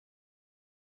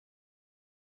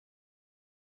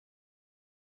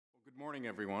Morning,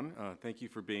 everyone. Thank you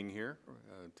for being here.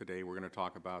 Today we're going to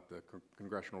talk about the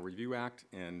Congressional Review Act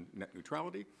and net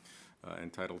neutrality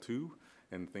and Title II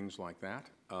and things like that.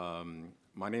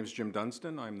 My name is Jim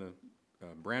Dunstan. I'm the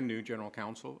brand new General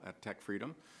Counsel at Tech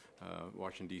Freedom,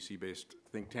 Washington, D.C. based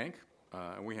think tank.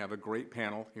 And we have a great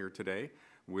panel here today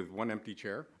with one empty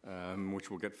chair, which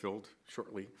will get filled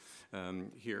shortly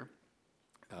here.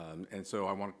 And so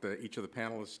I want each of the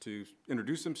panelists to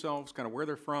introduce themselves, kind of where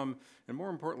they're from, and more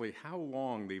importantly, how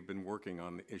long they've been working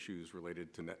on the issues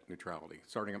related to net neutrality.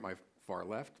 Starting at my far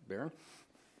left, Baron.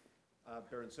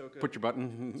 Baron Soka. Put your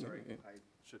button. Sorry, I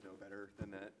should know better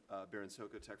than that. Baron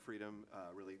Soka, Tech Freedom.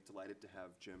 Really delighted to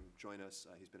have Jim join us.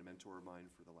 He's been a mentor of mine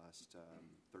for the last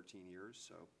 13 years,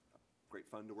 so great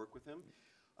fun to work with him.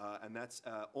 And that's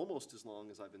almost as long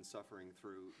as I've been suffering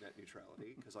through net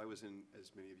neutrality, because I was in,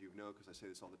 as many of you know, because I say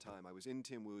this all the time, I was in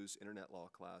Tim Wu's internet law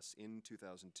class in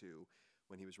 2002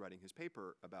 when he was writing his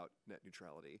paper about net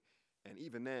neutrality. And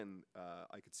even then,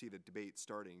 I could see the debate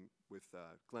starting with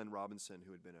Glenn Robinson,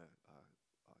 who had been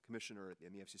a commissioner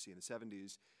in the FCC in the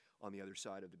 70s, on the other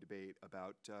side of the debate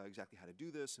about exactly how to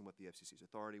do this and what the FCC's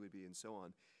authority would be and so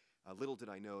on. Little did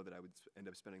I know that I would end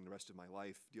up spending the rest of my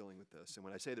life dealing with this. And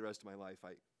when I say the rest of my life,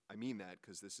 I mean that,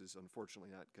 because this is unfortunately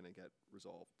not going to get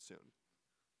resolved soon.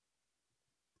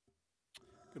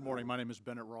 Good morning. My name is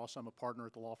Bennett Ross. I'm a partner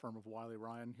at the law firm of Wiley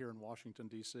Ryan here in Washington,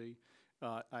 D.C.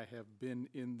 I have been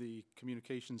in the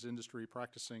communications industry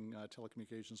practicing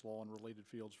telecommunications law and related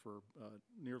fields for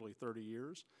nearly 30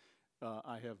 years.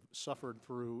 I have suffered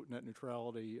through net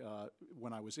neutrality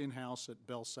when I was in-house at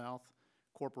Bell South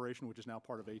Corporation, which is now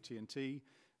part of AT&T.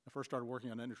 I first started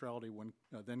working on net neutrality when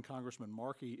then Congressman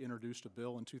Markey introduced a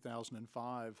bill in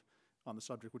 2005 on the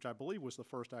subject, which I believe was the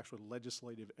first actual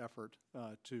legislative effort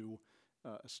to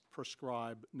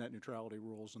prescribe net neutrality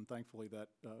rules, and thankfully that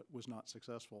was not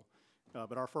successful.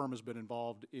 But our firm has been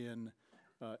involved in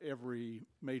every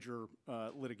major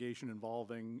litigation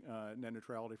involving net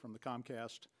neutrality, from the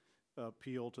Comcast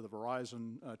appeal to the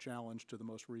Verizon challenge to the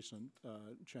most recent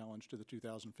challenge to the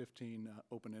 2015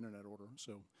 Open Internet Order.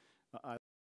 So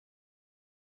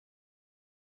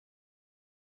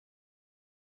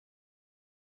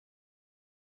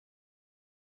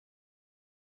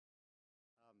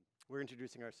we're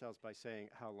introducing ourselves by saying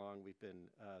how long we've been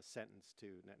sentenced to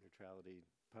net neutrality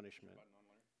punishment.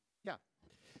 Yeah.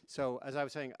 So as I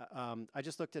was saying, I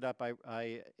just looked it up.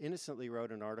 I innocently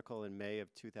wrote an article in May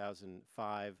of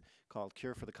 2005 called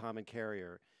Cure for the Common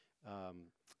Carrier,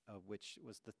 which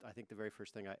was, I think, the very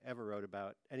first thing I ever wrote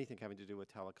about anything having to do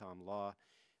with telecom law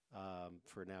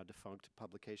for a now defunct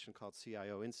publication called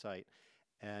CIO Insight.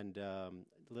 And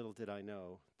little did I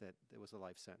know that it was a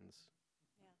life sentence.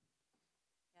 Yeah,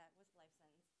 it was a life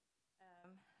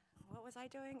sentence. What was I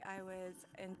doing? I was,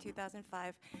 in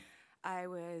 2005, I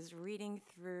was reading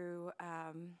through,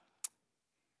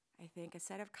 I think, a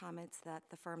set of comments that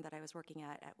the firm that I was working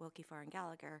at Wilkie Farr and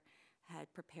Gallagher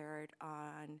had prepared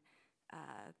on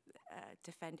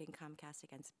defending Comcast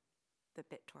against the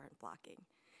BitTorrent blocking.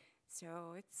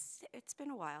 So it's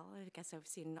been a while. I guess I've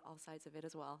seen all sides of it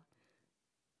as well.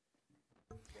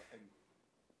 And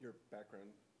your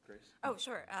background, Grace? Oh,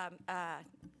 sure. I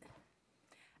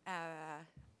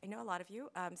know a lot of you.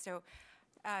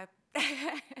 I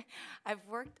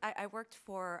worked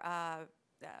for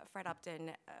Fred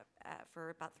Upton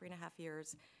for about 3.5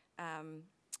 years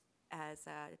as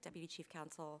Deputy Chief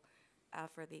Counsel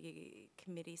for the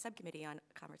subcommittee on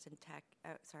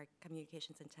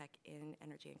Communications and Tech in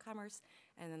Energy and Commerce.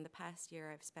 And then the past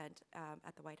year I've spent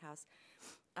at the White House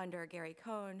under Gary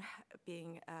Cohn,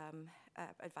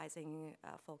 advising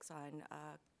folks on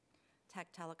tech,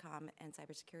 telecom, and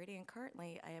cybersecurity. And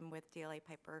currently I am with DLA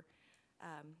Piper,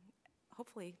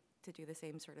 hopefully to do the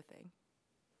same sort of thing.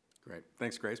 Great.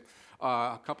 Thanks, Grace.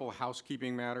 A couple of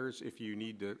housekeeping matters. If you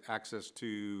need access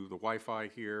to the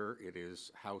Wi-Fi here, it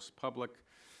is House Public,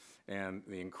 and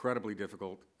the incredibly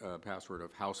difficult password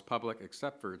of House Public,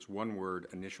 except for its one word,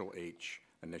 initial H,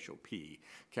 initial P,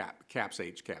 caps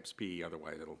H, caps P,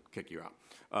 otherwise it'll kick you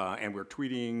out. And we're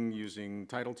tweeting using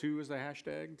Title II as the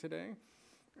hashtag today.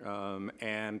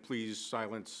 And please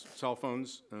silence cell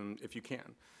phones if you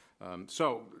can.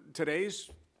 So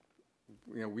today's,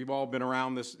 we've all been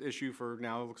around this issue for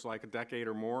now, it looks like a decade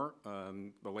or more.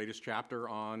 The latest chapter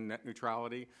on net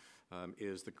neutrality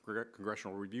is the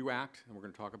Congressional Review Act, and we're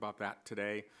going to talk about that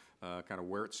today, kind of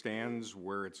where it stands,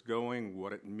 where it's going,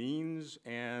 what it means,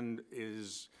 and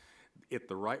is it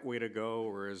the right way to go,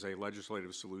 or is a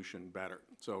legislative solution better?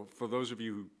 So for those of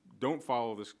you who don't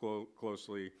follow this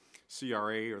closely,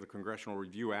 CRA, or the Congressional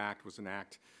Review Act, was an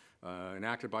act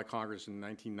enacted by Congress in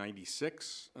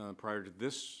 1996. Prior to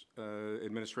this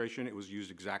administration, it was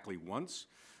used exactly once,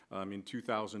 in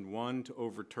 2001 to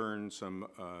overturn some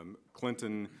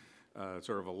Clinton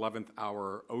sort of 11th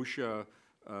hour OSHA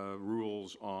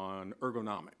rules on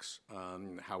ergonomics.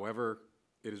 However,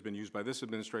 it has been used by this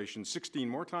administration 16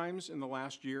 more times in the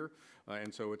last year,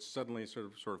 and so it's suddenly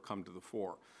sort of come to the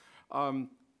fore.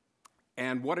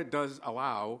 And what it does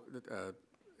allow,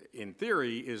 in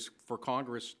theory, is for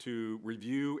Congress to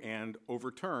review and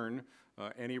overturn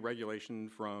any regulation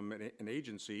from an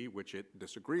agency which it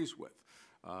disagrees with.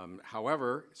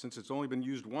 However, since it's only been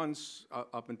used once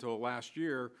up until last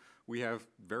year, we have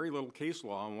very little case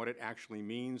law on what it actually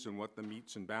means and what the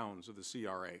metes and bounds of the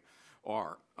CRA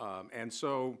are. And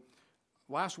so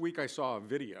last week I saw a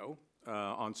video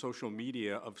on social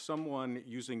media of someone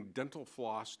using dental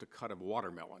floss to cut a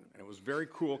watermelon. And it was very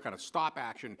cool, kind of stop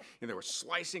action, and they were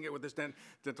slicing it with this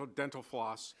dental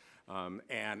floss.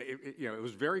 And it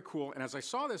was very cool. And as I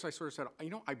saw this, I sort of said,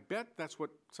 I bet that's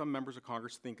what some members of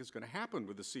Congress think is going to happen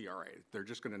with the CRA. They're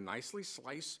just going to nicely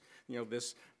slice,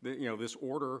 this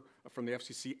order from the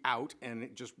FCC out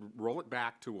and just roll it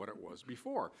back to what it was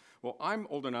before. Well, I'm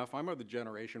old enough. I'm of the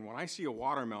generation when I see a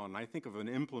watermelon, I think of an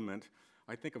implement.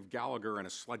 I think of Gallagher and a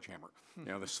sledgehammer,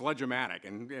 the sledge-o-matic.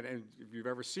 And if you've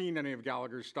ever seen any of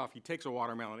Gallagher's stuff, he takes a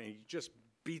watermelon and he just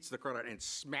beats the crud out and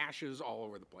smashes all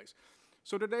over the place.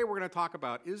 So today we're going to talk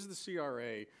about, is the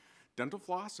CRA dental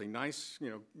floss a nice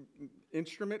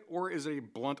instrument, or is it a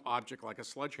blunt object like a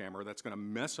sledgehammer that's going to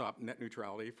mess up net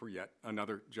neutrality for yet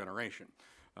another generation?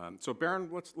 So Baron,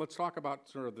 let's talk about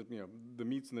sort of the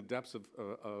meats and the depths of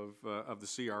the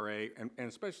CRA, and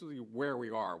especially where we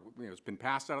are. It's been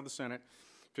passed out of the Senate,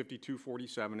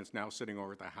 52-47. It's now sitting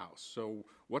over at the House. So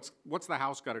what's the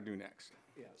House got to do next?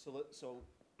 Yeah. So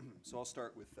I'll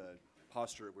start with the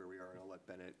posture of where we are, and I'll let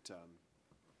Bennett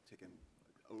take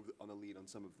on the lead on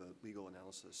some of the legal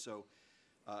analysis. So.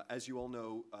 As you all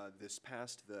know, this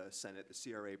passed the Senate.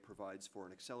 The CRA provides for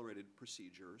an accelerated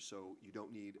procedure, so you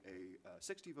don't need a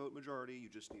 60-vote majority. You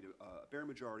just need a bare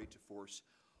majority to force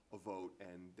a vote,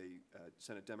 and the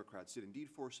Senate Democrats did indeed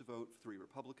force a vote. 3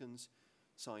 Republicans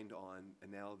signed on, and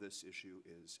now this issue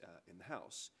is in the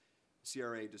House.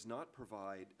 CRA does not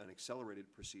provide an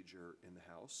accelerated procedure in the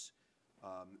House,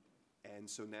 and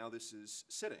so now this is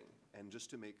sitting. And just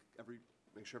to make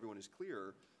sure everyone is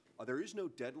clear, there is no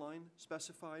deadline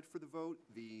specified for the vote.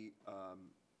 The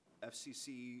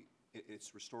FCC,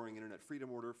 its Restoring Internet Freedom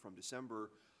Order from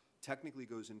December, technically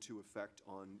goes into effect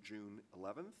on June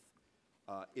 11th.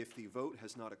 If the vote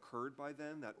has not occurred by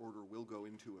then, that order will go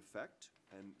into effect,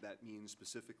 and that means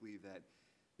specifically that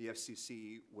the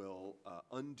FCC will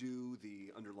undo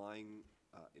the underlying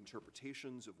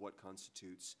interpretations of what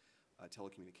constitutes a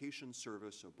telecommunications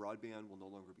service, so broadband will no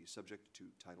longer be subject to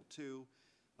Title II.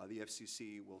 The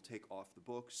FCC will take off the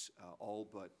books all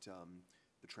but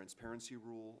the transparency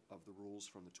rule of the rules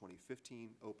from the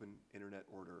 2015 Open Internet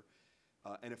Order.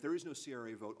 And if there is no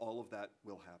CRA vote, all of that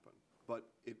will happen. But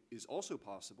it is also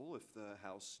possible, if the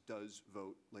House does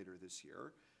vote later this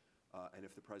year, and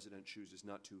if the President chooses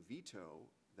not to veto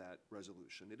that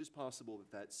resolution, it is possible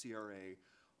that that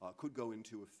CRA could go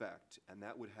into effect, and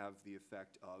that would have the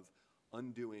effect of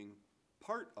undoing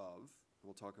part of,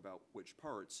 we'll talk about which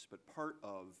parts, but part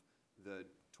of the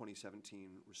 2017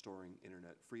 Restoring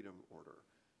Internet Freedom Order.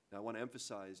 Now, I want to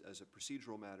emphasize as a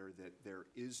procedural matter that there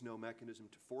is no mechanism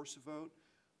to force a vote,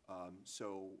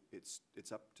 so it's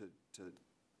up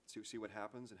to see what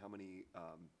happens and how many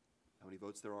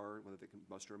votes there are, whether they can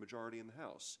muster a majority in the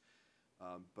House.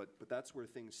 But that's where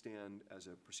things stand as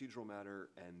a procedural matter,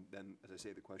 and then, as I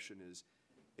say, the question is,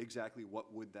 exactly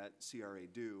what would that CRA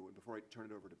do? And before I turn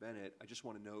it over to Bennett, I just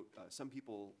want to note, some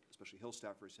people, especially Hill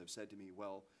staffers, have said to me,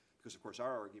 well, because of course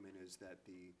our argument is that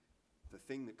the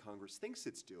thing that Congress thinks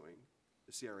it's doing,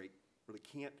 the CRA really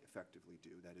can't effectively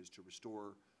do, that is to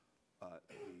restore the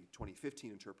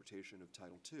 2015 interpretation of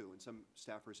Title II. And some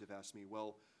staffers have asked me,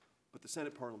 well, but the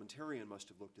Senate parliamentarian must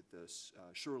have looked at this.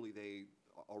 Surely they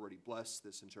already blessed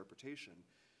this interpretation.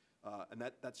 And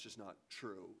that's just not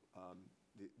true.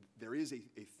 There is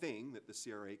a thing that the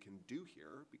CRA can do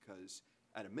here, because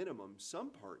at a minimum, some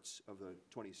parts of the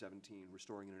 2017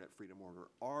 Restoring Internet Freedom Order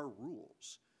are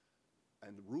rules.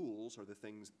 And the rules are the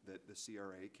things that the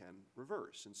CRA can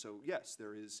reverse. And so, yes,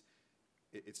 there is,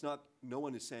 it's not, no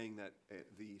one is saying that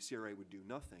the CRA would do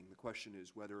nothing. The question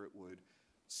is whether it would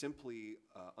simply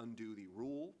undo the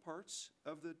rule parts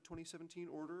of the 2017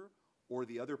 order, or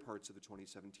the other parts of the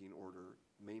 2017 order,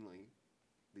 mainly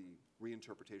the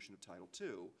reinterpretation of Title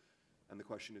II, and the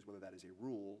question is whether that is a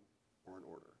rule or an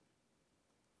order.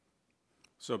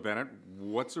 So Bennett,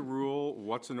 what's a rule,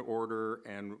 what's an order,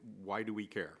 and why do we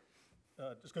care?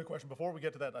 Just a good question. Before we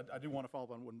get to that, I do want to follow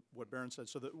up on what Barron said.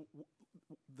 So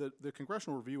the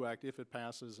Congressional Review Act, if it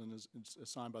passes and is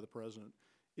signed by the President,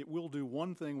 it will do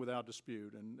one thing without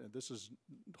dispute, and this is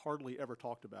hardly ever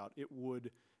talked about. It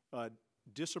would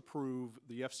disapprove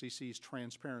the FCC's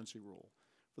transparency rule.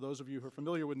 For those of you who are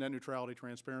familiar with net neutrality,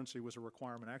 transparency was a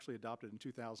requirement actually adopted in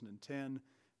 2010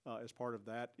 as part of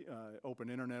that open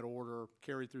internet order,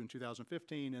 carried through in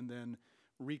 2015, and then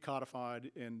recodified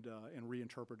and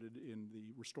reinterpreted in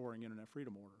the Restoring Internet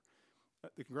Freedom Order.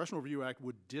 The Congressional Review Act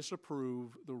would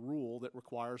disapprove the rule that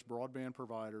requires broadband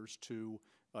providers to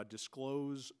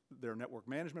disclose their network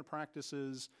management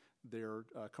practices, their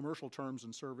commercial terms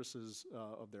and services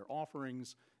of their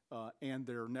offerings, and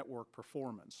their network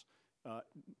performance.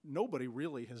 Nobody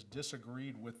really has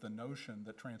disagreed with the notion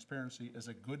that transparency is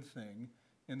a good thing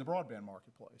in the broadband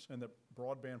marketplace, and that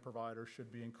broadband providers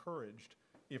should be encouraged,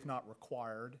 if not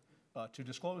required, to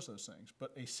disclose those things.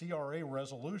 But a CRA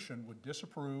resolution would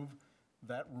disapprove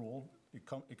that rule.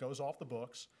 It goes off the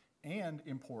books, and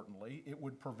importantly, it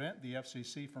would prevent the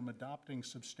FCC from adopting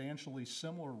substantially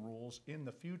similar rules in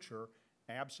the future,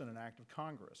 absent an act of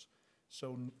Congress.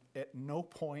 So at no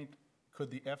point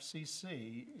could the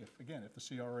FCC, if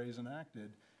the CRA is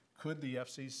enacted, could the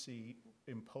FCC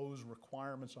impose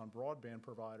requirements on broadband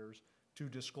providers to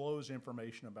disclose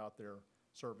information about their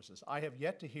services. I have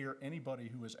yet to hear anybody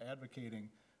who is advocating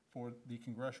for the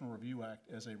Congressional Review Act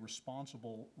as a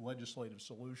responsible legislative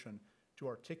solution to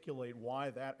articulate why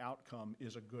that outcome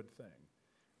is a good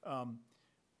thing.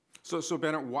 So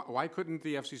Bennett, why couldn't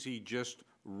the FCC just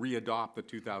re-adopt the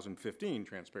 2015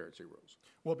 transparency rules?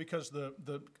 Well, because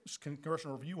the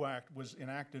Congressional Review Act was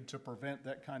enacted to prevent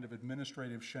that kind of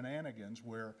administrative shenanigans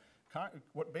where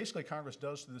what basically Congress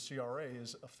does to the CRA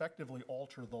is effectively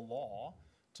alter the law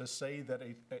to say that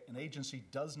an agency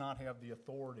does not have the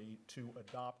authority to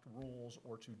adopt rules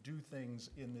or to do things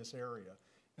in this area.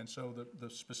 And so the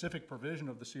specific provision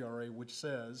of the CRA which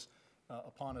says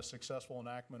upon a successful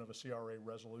enactment of a CRA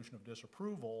resolution of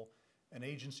disapproval, an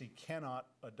agency cannot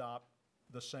adopt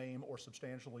the same or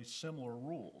substantially similar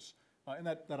rules. And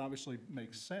that obviously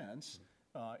makes sense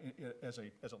as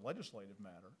a legislative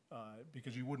matter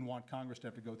because you wouldn't want Congress to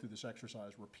have to go through this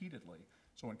exercise repeatedly.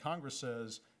 So when Congress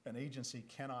says an agency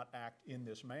cannot act in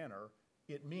this manner,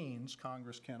 it means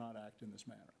Congress cannot act in this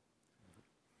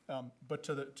manner. But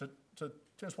to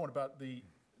Tim's point about the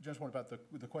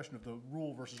question of the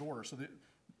rule versus order, so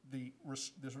the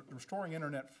Restoring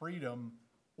Internet Freedom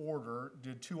order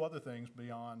did two other things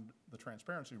beyond the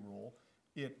transparency rule.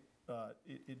 It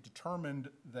determined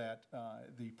that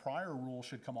the prior rule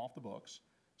should come off the books,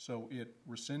 so it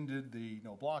rescinded the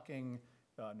no blocking,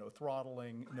 no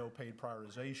throttling, no paid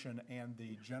prioritization, and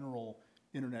the general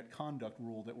internet conduct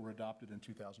rule that were adopted in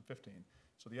 2015.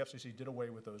 So the FCC did away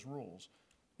with those rules.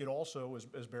 It also,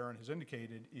 as Barron has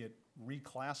indicated, it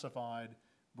reclassified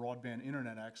broadband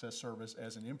internet access service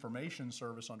as an information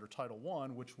service under Title I,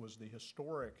 which was the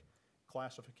historic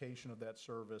classification of that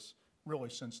service really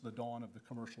since the dawn of the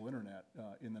commercial internet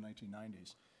in the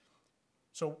 1990s.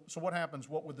 So what happens?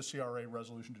 What would the CRA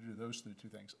resolution to do those two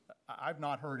things? I've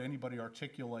not heard anybody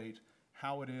articulate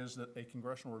how it is that a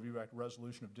Congressional Review Act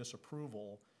resolution of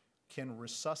disapproval can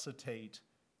resuscitate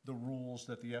the rules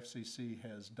that the FCC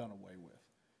has done away with.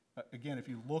 Again, if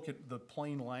you look at the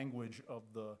plain language of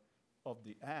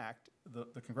the Act,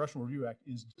 the Congressional Review Act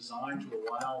is designed to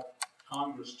allow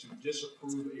Congress to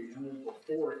disapprove a rule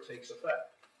before it takes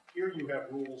effect. Here you have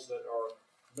rules that are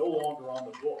no longer on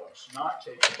the books, not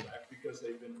taking effect because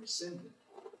they've been rescinded.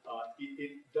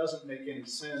 It doesn't make any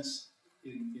sense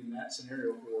in that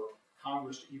scenario for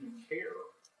Congress to even care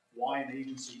why an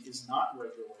agency is not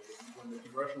regulating when the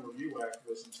Congressional Review Act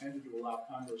was intended to allow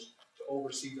Congress to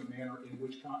oversee the manner in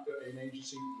which an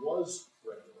agency was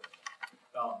regulating.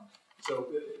 So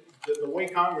the way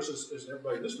Congress, as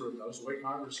everybody in this room knows, the way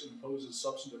Congress imposes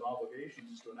substantive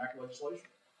obligations is to enact legislation.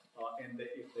 And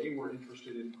if they were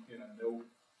interested in a no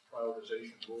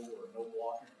prioritization rule or a no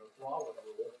blocking or no throttling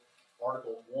rule,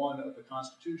 Article 1 of the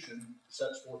Constitution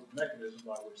sets forth the mechanism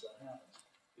by which that happens.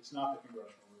 It's not the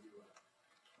Congressional Review Act.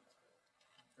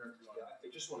 Yeah, I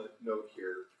just want to note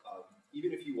here, even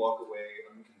if you walk away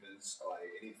unconvinced by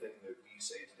anything that we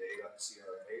say today about the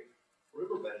CRA,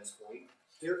 remember Bennett's point,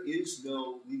 there is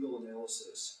no legal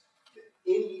analysis that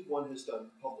anyone has done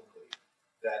publicly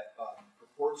that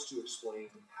purports to explain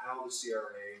how the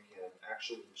CRA can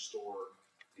actually restore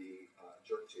the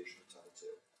interpretation of Title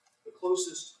II. The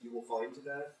closest you will find to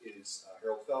that is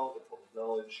Harold Feld at Public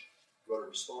Knowledge wrote a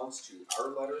response to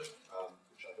our letter,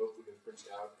 which I hope we have printed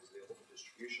out, is available for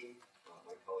distribution.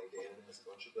 My colleague Dan has a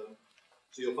bunch of them.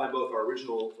 So you'll find both our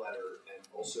original letter and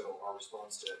also our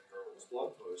response to Harold's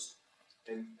blog post.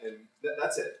 And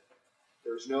that's it.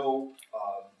 There's no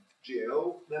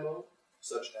GAO memo,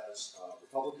 such as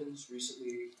Republicans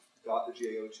recently got the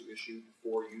GAO to issue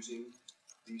before using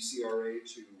the CRA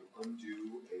to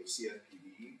undo a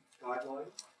CFPB guideline,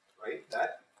 right?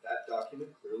 That document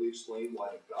clearly explained why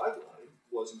the guideline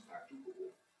was in fact a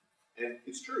rule. And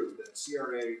it's true that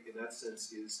CRA in that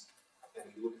sense is, and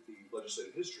if you look at the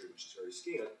legislative history, which is very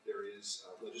scant, there is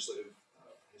legislative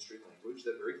history language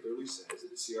that very clearly says that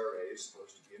the CRA is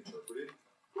supposed to be interpreted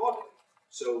broadly.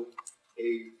 So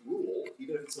a rule,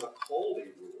 even if it's not called a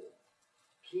rule,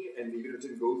 and even if it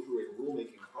didn't go through a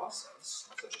rulemaking process,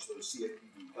 such as those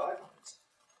CFPB guidelines,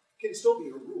 can still be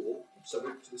a rule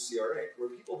subject to the CRA. Where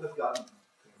people have gotten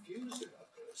confused about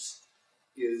this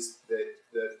is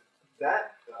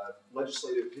that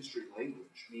legislative history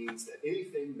language means that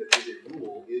anything that is a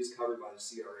rule is covered by the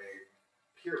CRA,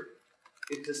 period.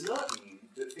 It does not mean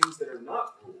that things that are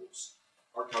not rules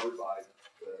are covered by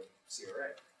the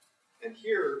CRA. And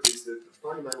here is the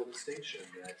fundamental distinction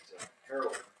that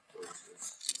Harold,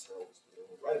 since Harold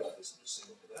will write about this and just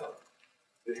single it out,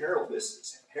 that Harold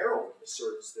misses. Harold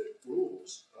asserts that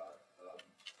rules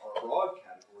are a broad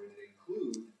category that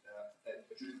include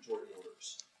adjudicatory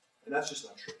orders. And that's just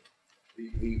not true.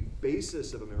 The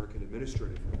basis of American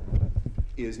administrative law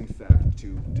is, in fact, to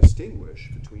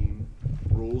distinguish between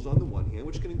rules on the one hand,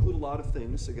 which can include a lot of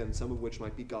things, again, some of which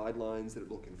might be guidelines that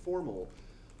look informal,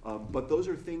 but those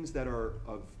are things that are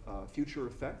of future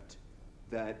effect,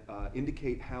 that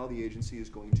indicate how the agency is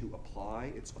going to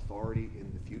apply its authority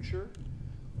in the future.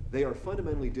 They are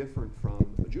fundamentally different from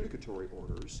adjudicatory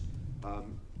orders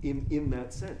in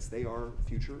that sense. They are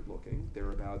future-looking.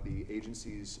 They're about the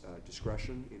agency's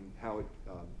discretion in how it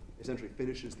essentially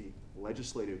finishes the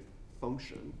legislative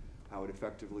function, how it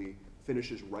effectively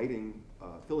finishes writing,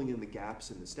 filling in the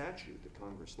gaps in the statute that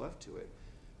Congress left to it.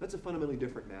 That's a fundamentally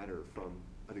different matter from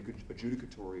an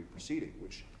adjudicatory proceeding,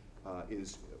 which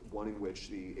is one in which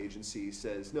the agency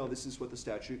says, no, this is what the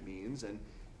statute means, and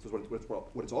this is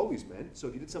what it's always meant. So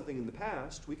if you did something in the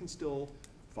past, we can still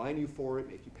fine you for it,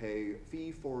 make you pay a fee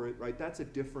for it, right? That's a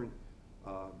different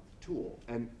tool.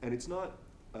 And it's not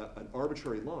an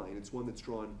arbitrary line. It's one that's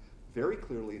drawn very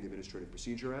clearly in the Administrative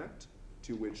Procedure Act,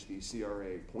 to which the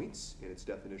CRA points in its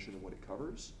definition of what it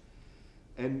covers.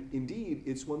 And indeed,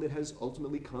 it's one that has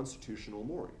ultimately constitutional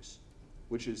mores,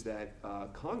 which is that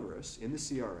Congress in the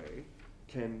CRA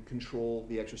can control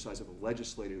the exercise of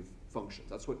legislative functions.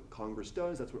 That's what Congress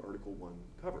does. That's what Article 1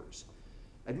 covers.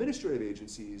 Administrative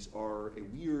agencies are a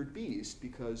weird beast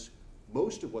because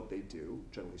most of what they do,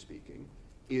 generally speaking,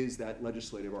 is that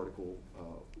legislative Article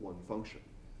 1 function.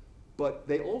 But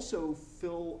they also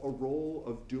fill a role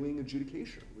of doing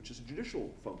adjudication, which is a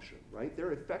judicial function, right?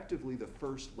 They're effectively the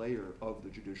first layer of the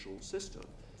judicial system.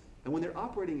 And when they're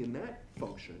operating in that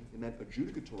function, in that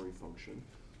adjudicatory function,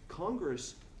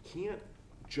 Congress can't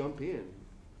jump in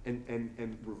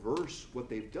and reverse what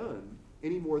they've done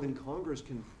any more than Congress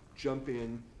can jump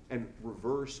in and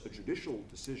reverse a judicial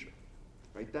decision,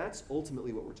 right? That's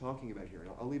ultimately what we're talking about here. And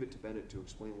I'll leave it to Bennett to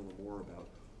explain a little more about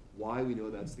why we know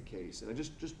that's the case. And I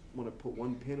just want to put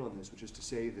one pin on this, which is to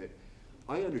say that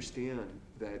I understand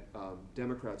that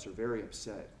Democrats are very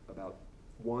upset about,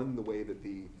 one, the way that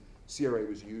the CRA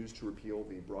was used to repeal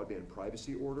the broadband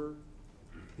privacy order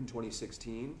in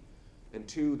 2016, and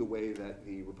two, the way that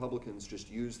the Republicans just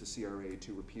used the CRA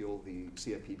to repeal the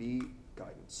CFPB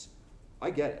guidance. I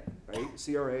get it, right?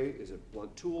 CRA is a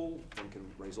blunt tool and can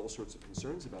raise all sorts of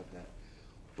concerns about that.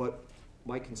 But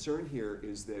my concern here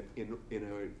is that in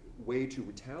a way to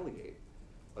retaliate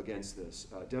against this,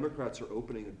 Democrats are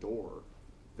opening a door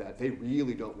that they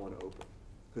really don't want to open.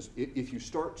 Because if you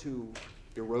start to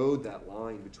erode that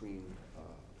line between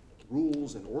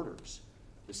rules and orders,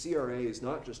 the CRA is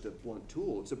not just a blunt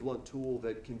tool, it's a blunt tool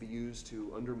that can be used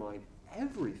to undermine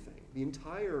everything, the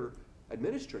entire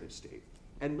administrative state,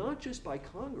 and not just by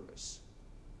Congress.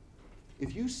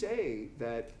 If you say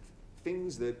that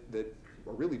things that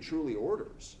are really truly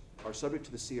orders are subject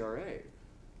to the CRA,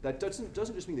 that doesn't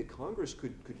just mean that Congress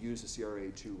could use the CRA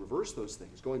to reverse those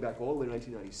things, going back all the way to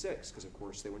 1996, because of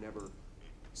course they were never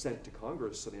sent to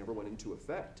Congress, so they never went into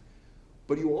effect.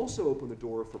 But you also open the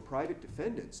door for private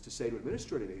defendants to say to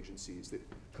administrative agencies that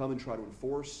come and try to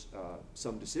enforce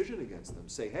some decision against them,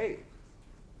 say, hey,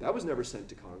 that was never sent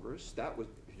to Congress, that was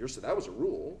a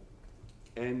rule,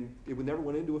 and it would never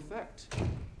went into effect.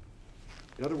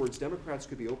 In other words, Democrats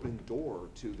could be opening the door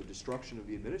to the destruction of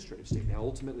the administrative state. Now,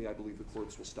 ultimately, I believe the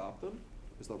courts will stop them,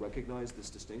 because they'll recognize this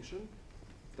distinction.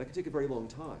 That could take a very long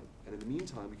time, and in the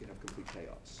meantime, we can have complete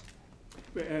chaos.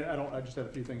 And I just had a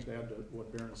few things to add to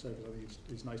what Barron said, because I think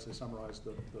he's nicely summarized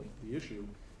the issue.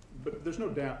 But there's no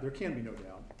doubt, there can be no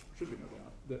doubt, should be no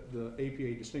doubt, that the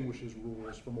APA distinguishes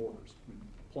rules from orders. I mean,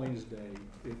 plain as day,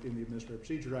 in the Administrative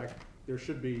Procedure Act, there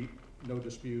should be no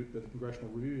dispute that the Congressional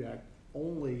Review Act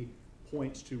only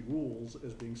points to rules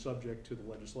as being subject to the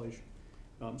legislation.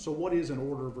 So what is an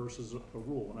order versus a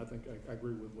rule? And I think I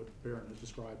agree with what Barron has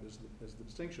described as the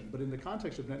distinction. But in the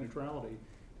context of net neutrality,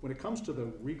 when it comes to the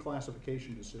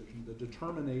reclassification decision, the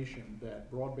determination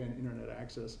that broadband internet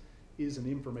access is an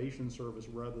information service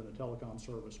rather than a telecom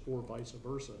service, or vice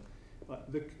versa,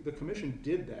 the Commission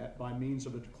did that by means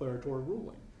of a declaratory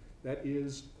ruling. That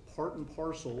is part and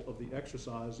parcel of the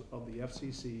exercise of the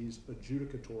FCC's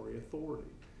adjudicatory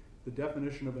authority. The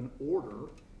definition of an order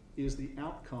is the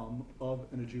outcome of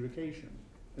an adjudication.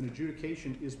 An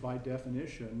adjudication is by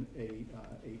definition a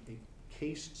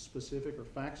case-specific or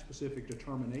fact-specific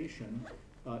determination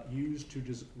used to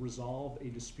resolve a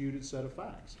disputed set of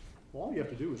facts. Well, all you have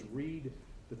to do is read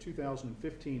the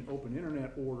 2015 Open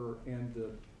Internet Order and the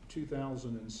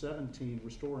 2017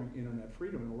 Restoring Internet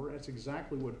Freedom Order. That's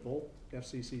exactly what both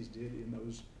FCCs did in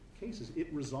those cases. It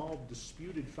resolved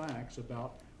disputed facts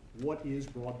about what is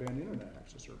broadband internet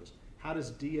access service. How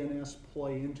does DNS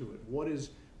play into it?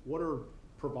 What are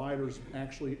providers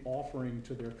actually offering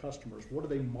to their customers? What are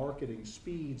they marketing,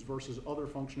 speeds versus other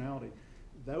functionality?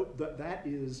 That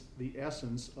is the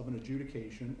essence of an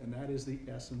adjudication, and that is the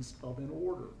essence of an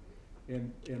order.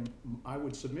 And I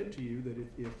would submit to you that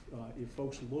if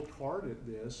folks looked hard at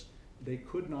this, they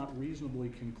could not reasonably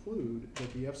conclude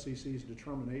that the FCC's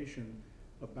determination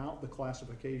about the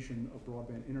classification of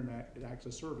broadband internet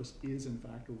access service is in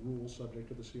fact a rule subject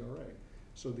to the CRA.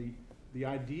 So the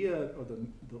idea, or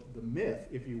the myth,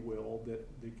 if you will, that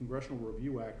the Congressional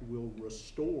Review Act will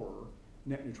restore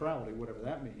net neutrality, whatever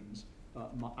that means,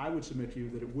 I would submit to you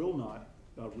that it will not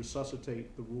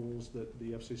resuscitate the rules that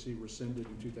the FCC rescinded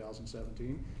in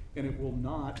 2017, and it will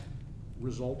not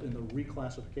result in the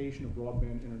reclassification of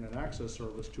broadband internet access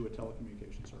service to a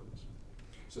telecommunications service.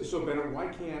 So Bennett, why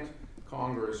can't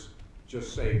Congress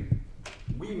just say,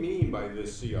 we mean by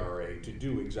this CRA to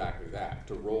do exactly that,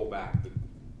 to roll back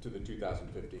to the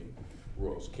 2015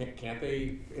 rules? Can't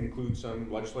they include some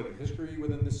legislative history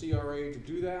within the CRA to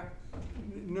do that?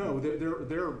 No,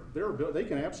 they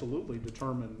can absolutely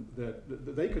determine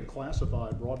that they could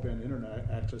classify broadband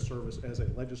internet access service as a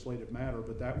legislative matter,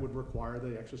 but that would require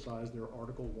they exercise their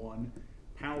Article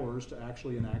I powers to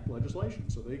actually enact legislation.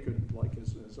 So they could, like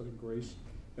as I think Grace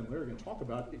and Larry are going to talk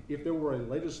about, if there were a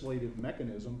legislative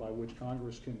mechanism by which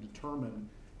Congress can determine,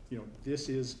 this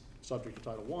is subject to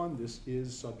Title I, this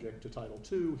is subject to Title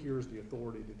II, here's the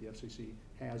authority that the FCC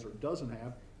has or doesn't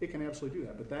have, it can absolutely do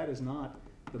that. But that is not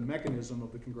the mechanism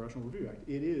of the Congressional Review Act.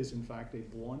 It is, in fact, a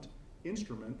blunt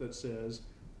instrument that says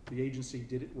the agency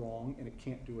did it wrong and it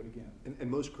can't do it again. And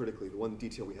most critically, the one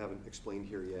detail we haven't explained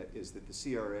here yet is that the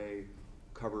CRA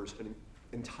covers an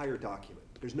entire document.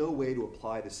 There's no way to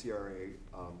apply the CRA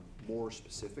more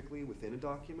specifically within a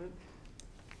document.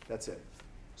 That's it.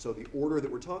 So the order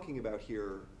that we're talking about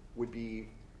here would be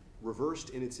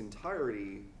reversed in its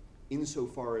entirety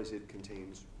insofar as it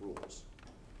contains rules.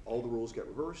 All the rules get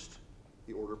reversed,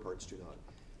 the order parts do not.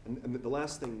 And the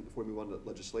last thing before we move on to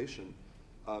legislation,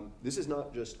 this is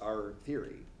not just our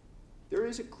theory. There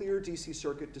is a clear DC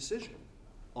Circuit decision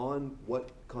on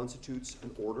what constitutes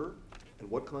an order and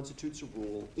what constitutes a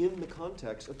rule in the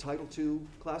context of Title II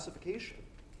classification.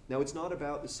 Now, it's not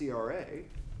about the CRA,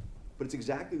 but it's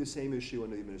exactly the same issue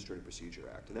under the Administrative Procedure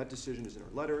Act. And that decision is in our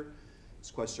letter.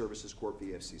 It's Quest Services Corp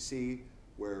v. FCC,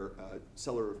 where a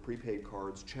seller of prepaid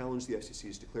cards challenged the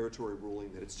FCC's declaratory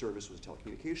ruling that its service was a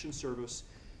telecommunications service,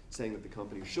 saying that the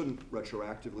company shouldn't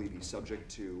retroactively be subject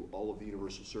to all of the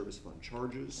Universal Service Fund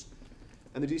charges.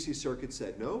 And the DC Circuit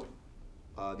said, no,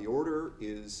 the order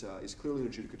is clearly an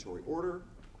adjudicatory order.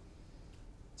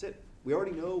 That's it. We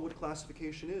already know what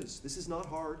classification is. This is not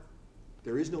hard.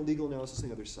 There is no legal analysis on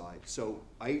the other side. So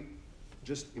I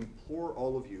just implore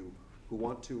all of you who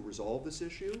want to resolve this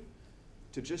issue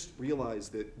to just realize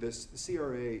that the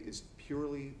CRA is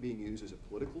purely being used as a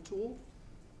political tool,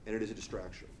 and it is a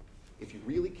distraction. If you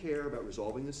really care about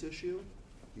resolving this issue,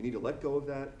 you need to let go of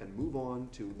that and move on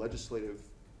to legislative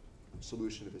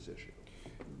solution to this issue.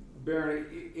 Barron,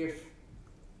 if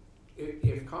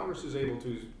Congress is able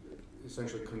to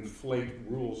essentially conflate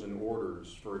rules and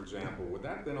orders, for example, would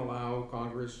that then allow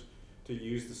Congress to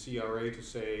use the CRA to,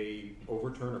 say,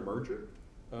 overturn a merger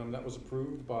that was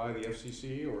approved by the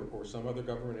FCC or some other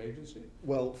government agency?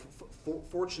 Well,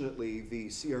 fortunately, the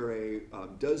CRA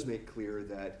does make clear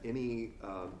that any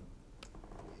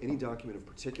any document of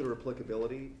particular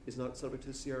applicability is not subject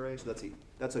to the CRA, so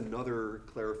that's another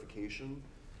clarification.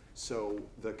 So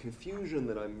the confusion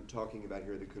that I'm talking about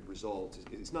here that could result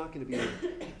is not going to be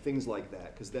things like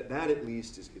that, because that at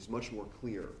least is much more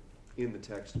clear in the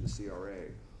text of the CRA.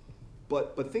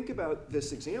 But think about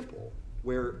this example,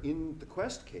 where in the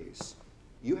Quest case,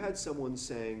 you had someone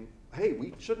saying, hey,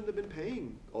 we shouldn't have been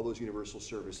paying all those universal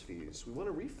service fees. We want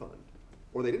a refund.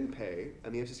 Or they didn't pay,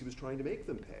 and the FCC was trying to make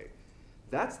them pay.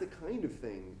 That's the kind of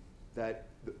thing that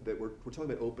we're talking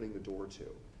about opening the door to.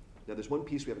 Now, there's one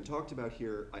piece we haven't talked about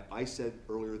here. I said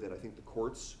earlier that I think the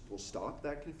courts will stop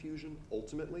that confusion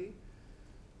ultimately,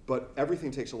 but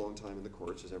everything takes a long time in the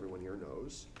courts, as everyone here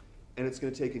knows. And it's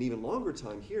going to take an even longer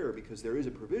time here because there is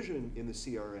a provision in the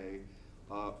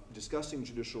CRA discussing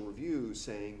judicial review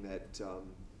saying that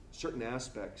certain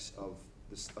aspects of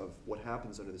what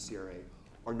happens under the CRA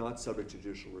are not subject to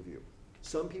judicial review.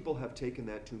 Some people have taken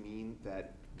that to mean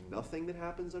that nothing that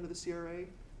happens under the CRA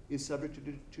is subject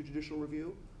to judicial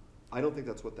review. I don't think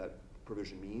that's what that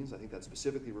provision means. I think that's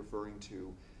specifically referring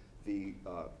to the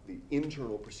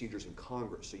internal procedures in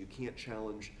Congress. So you can't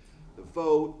challenge the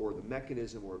vote or the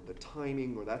mechanism or the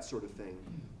timing or that sort of thing.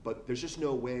 But there's just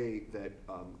no way that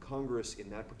Congress in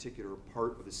that particular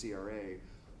part of the CRA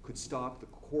could stop the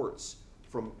courts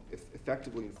from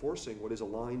effectively enforcing what is a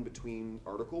line between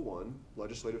Article 1,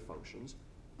 legislative functions,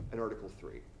 and Article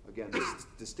 3. Again, this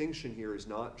distinction here is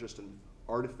not just an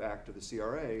artifact of the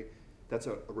CRA, that's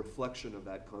a reflection of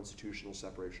that constitutional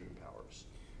separation of powers.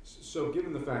 So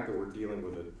given the fact that we're dealing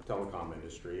with the telecom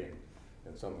industry,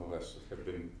 and some of us have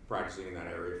been practicing in that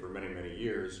area for many, many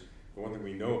years, the one thing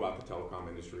we know about the telecom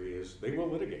industry is they will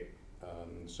litigate.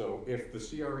 So if the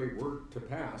CRA were to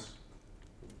pass,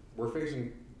 we're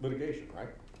facing litigation, right?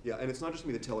 Yeah, and it's not just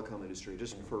going to be the telecom industry.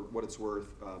 Just for what it's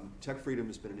worth, Tech Freedom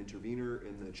has been an intervener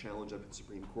in the challenge up at the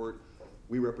Supreme Court.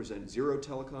 We represent 0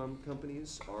 telecom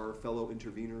companies. Our fellow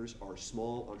interveners are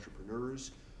small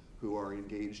entrepreneurs who are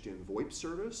engaged in VoIP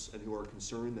service and who are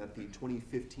concerned that the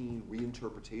 2015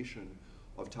 reinterpretation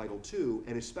of Title II,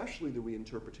 and especially the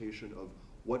reinterpretation of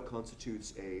what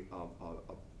constitutes a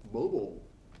mobile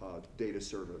data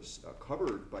service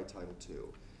covered by Title II,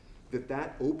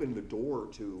 that opened the door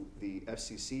to the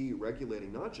FCC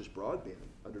regulating not just broadband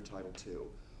under Title II,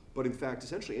 but in fact,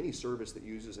 essentially any service that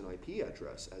uses an IP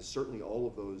address, as certainly all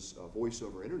of those voice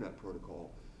over internet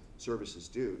protocol services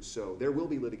do. So there will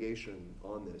be litigation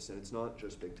on this, and it's not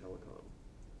just big telecom.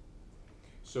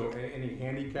 So any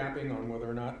handicapping on whether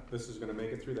or not this is going to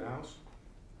make it through the House?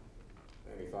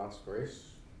 Any thoughts, Grace?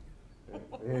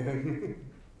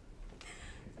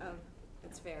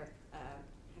 It's fair,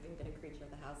 having been a creature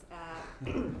of the House.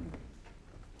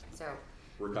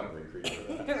 Recovering creature of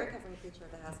the House. Recovering creature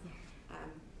of the House.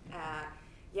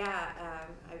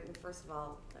 First of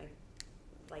all, I'd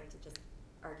like to just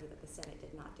argue that the Senate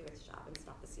did not do its job and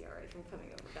stop the CRA from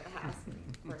coming over to the House.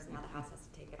 Of course, now the House has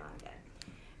to take it on again.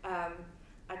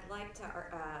 I'd like to,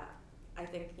 I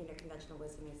think, conventional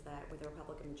wisdom is that with a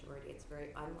Republican majority, it's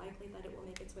very unlikely that it will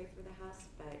make its way through the House,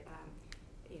 but,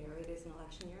 it is an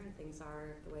election year and things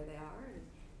are the way they are, and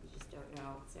you just don't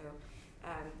know. So,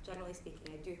 generally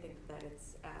speaking, I do think that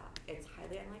it's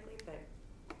highly unlikely, but,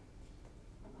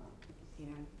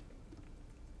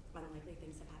 unlikely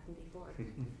things have happened before.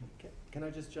 Can I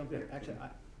just jump in? Actually,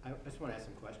 I just want to ask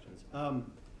some questions.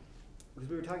 Because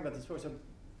we were talking about this before, so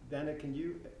Bennett, can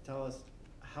you tell us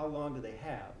how long do they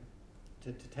have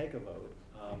to take a vote?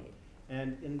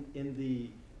 And in the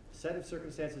set of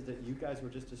circumstances that you guys were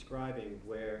just describing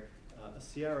where a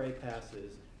CRA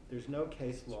passes, there's no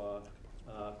case law,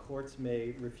 courts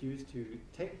may refuse to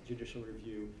take judicial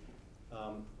review,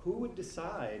 who would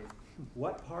decide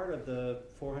what part of the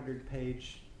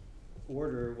 400-page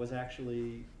order was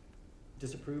actually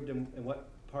disapproved and what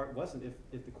part wasn't?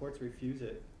 If the courts refuse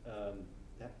it,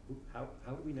 how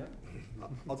do we know?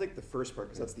 I'll take the first part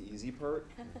because that's the easy part.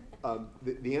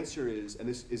 The answer is, and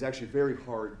this is actually very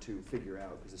hard to figure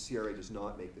out because the CRA does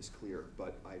not make this clear,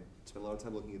 but I spent a lot of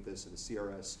time looking at this, and the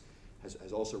CRS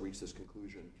has also reached this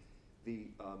conclusion.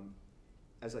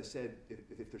 As I said,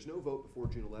 if there's no vote before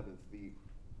June 11th, the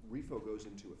refo goes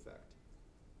into effect.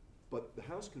 But the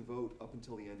House can vote up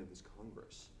until the end of this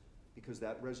Congress because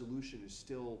that resolution is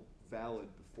still valid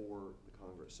before the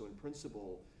Congress. So in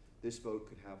principle, this vote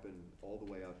could happen all the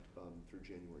way up through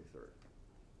January 3rd.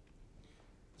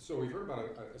 So we've heard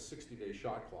about a 60-day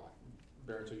shot clock.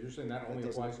 Barron, so you're saying that only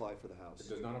applies? applies? It doesn't apply for the House. It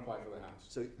does not apply for the House.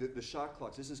 So the shot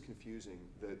clocks, this is confusing.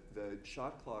 The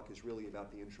shot clock is really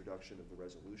about the introduction of the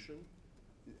resolution.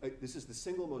 This is the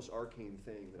single most arcane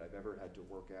thing that I've ever had to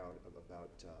work out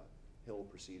about Hill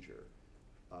procedure.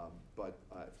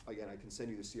 Again, I can send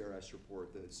you the CRS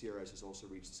report. The CRS has also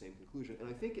reached the same conclusion. And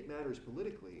I think it matters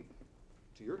politically,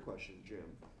 to your question, Jim,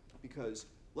 because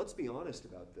let's be honest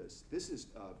about this. This is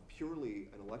purely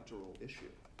an electoral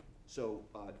issue. So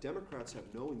Democrats have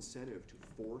no incentive to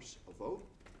force a vote.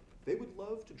 They would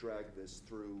love to drag this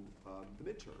through the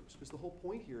midterms, because the whole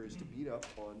point here is to beat up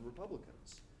on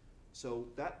Republicans. So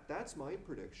that's my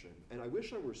prediction. And I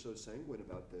wish I were so sanguine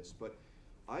about this, but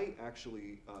I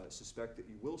actually suspect that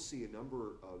you will see a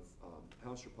number of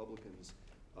House Republicans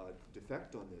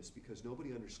defect on this because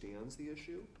nobody understands the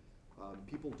issue.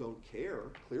 People don't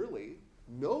care, clearly.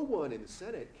 No one in the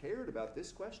Senate cared about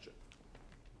this question.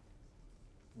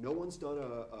 No one's done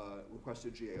a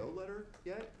requested GAO letter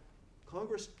yet.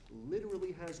 Congress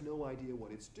literally has no idea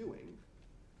what it's doing.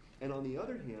 And on the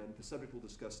other hand, the subject we'll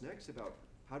discuss next about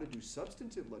how to do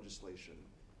substantive legislation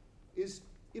is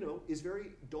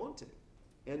very daunting.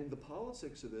 And the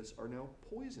politics of this are now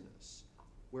poisonous,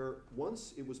 where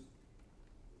once it was,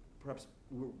 perhaps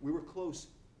we were close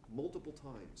multiple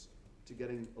times to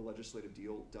getting a legislative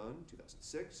deal done.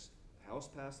 2006, the House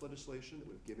passed legislation that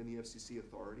would have given the FCC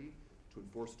authority to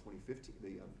enforce the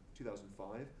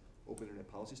 2005 Open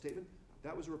Internet Policy Statement.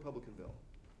 That was a Republican bill.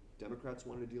 Democrats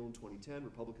wanted a deal in 2010,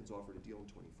 Republicans offered a deal in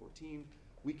 2014.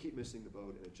 We keep missing the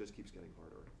boat, and it just keeps getting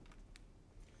harder.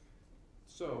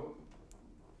 So,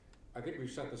 I think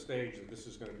we've set the stage that this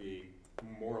is going to be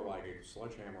more like a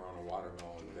sledgehammer on a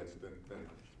watermelon than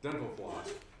dental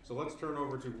floss. So let's turn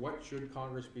over to what should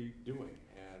Congress be doing,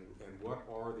 and what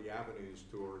are the avenues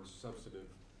towards substantive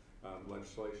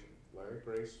legislation. Larry,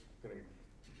 Grace,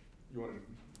 you want to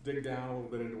dig down a little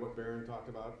bit into what Barron talked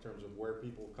about in terms of where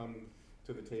people come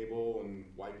to the table and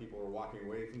why people are walking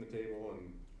away from the table,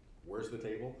 and where's the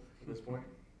table at this point?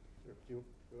 Sure. Do you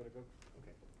want to go?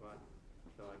 Okay. Well,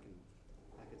 so I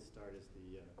can start as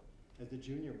the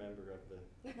junior member of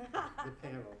the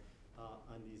panel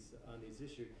on these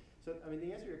issues. So, I mean,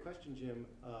 the answer to your question, Jim,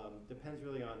 depends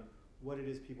really on what it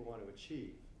is people want to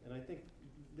achieve. And I think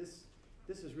this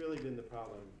has really been the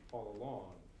problem all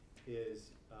along,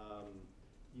 is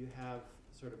you have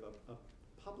sort of a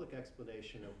public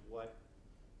explanation of what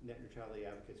net neutrality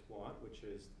advocates want, which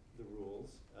is the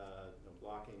rules, no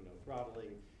blocking, no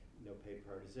throttling, no paid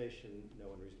prioritization,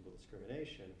 no unreasonable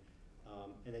discrimination.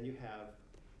 And then you have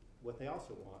what they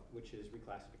also want, which is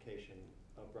reclassification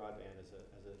of broadband as a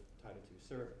Title II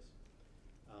service.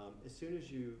 As soon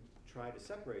as you try to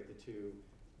separate the two,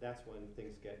 that's when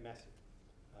things get messy.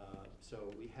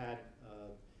 So we had,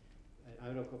 I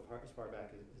don't know as far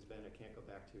back as Ben, I can't go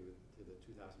back to the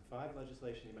 2005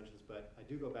 legislation you mentioned this, but I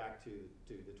do go back to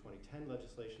the 2010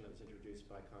 legislation that was introduced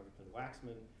by Congressman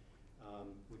Waxman,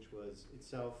 which was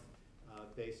itself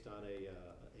based on a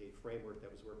framework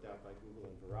that was worked out by Google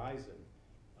and Verizon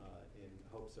in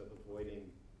hopes of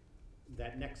avoiding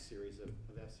that next series of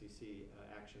FCC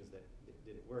actions that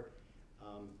didn't work.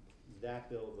 That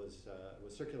bill was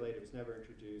circulated, it was never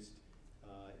introduced.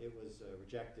 It was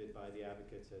rejected by the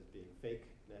advocates as being fake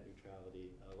net neutrality,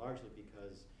 largely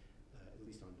because, at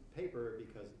least on paper,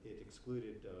 because it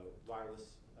excluded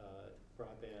wireless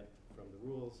broadband from the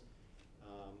rules,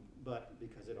 but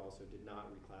because it also did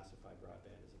not reclassify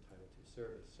broadband as a Title II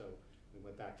service. So we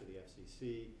went back to the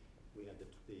FCC. We had the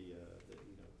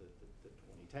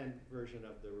 2010 version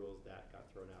of the rules that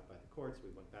got thrown out by the courts. We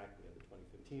went back. We had the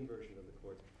 2015 version of the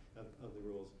courts of the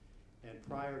rules. And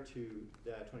prior to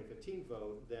that 2015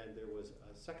 vote, then there was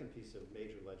a second piece of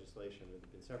major legislation. There have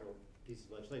been several pieces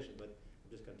of legislation, but I'm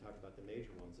just going to talk about the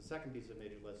major ones. The second piece of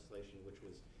major legislation, which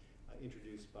was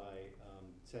introduced by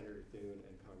Senator Thune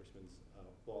and Congressmen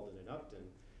Walden and Upton,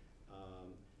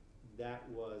 that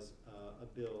was a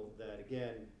bill that,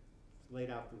 again,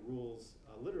 laid out the rules,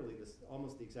 literally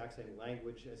almost the exact same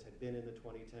language as had been in the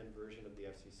 2010 version of the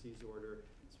FCC's order,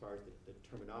 as far as the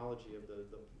terminology of the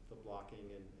blocking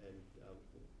and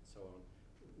so on.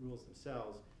 Rules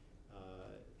themselves,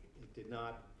 it did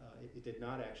not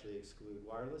actually exclude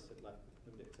wireless. It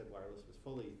said wireless was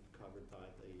fully covered by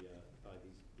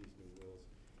these new rules.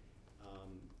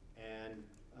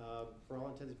 For all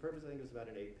intents and purposes, I think it was about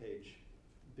an 8-page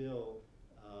bill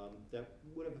that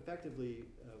would have effectively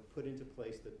put into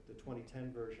place the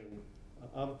 2010 version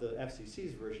of the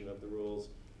FCC's version of the rules,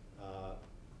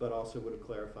 but also would have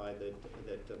clarified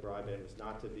that broadband was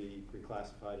not to be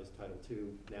reclassified as Title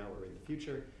II now or in the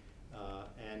future,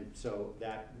 and so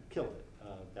that killed it.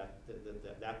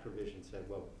 That provision said,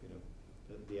 well,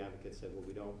 the advocate said, well,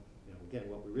 we don't, again,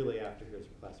 what we're really after here is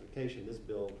reclassification. This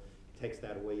bill takes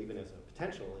that away even as a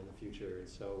potential in the future, and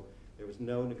so there was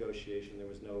no negotiation, there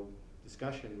was no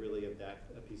discussion really of that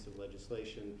piece of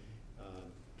legislation.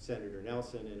 Senator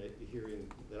Nelson in a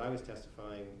hearing that I was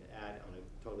testifying at on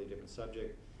a totally different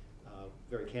subject,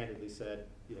 very candidly said,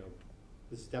 you know,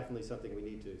 this is definitely something we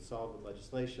need to solve with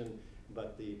legislation,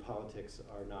 but the politics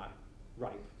are not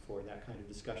ripe for that kind of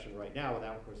discussion right now. And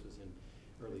that, of course, was in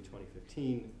early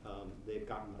 2015. They've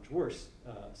gotten much worse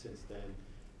since then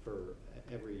for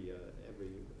every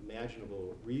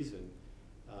imaginable reason.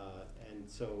 And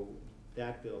so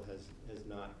that bill has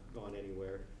not gone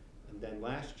anywhere. And then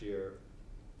last year,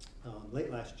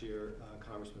 late last year,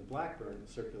 Congressman Blackburn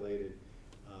circulated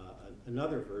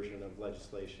another version of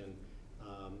legislation.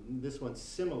 This one's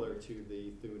similar to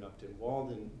the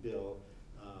Thune-Upton-Walden bill,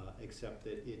 except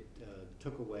that it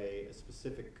took away a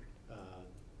specific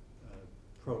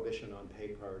prohibition on pay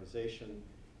prioritization.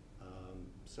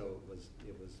 So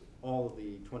it was all of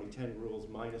the 2010 rules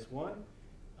minus one,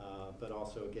 but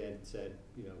also again said,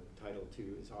 you know, Title II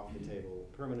is off the table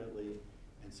permanently,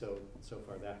 and so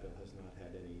far that bill has not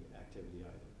had any activity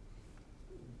either.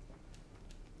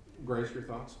 Grace, your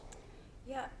thoughts?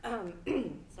 Yeah,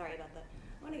 sorry about that.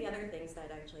 One of the other things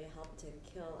that actually helped to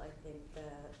kill, I think, the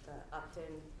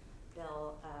Upton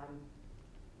bill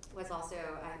was also,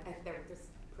 there was this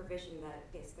provision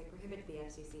that basically prohibited the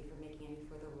FCC from making any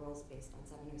further rules based on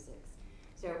 706.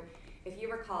 So if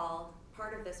you recall,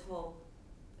 part of this whole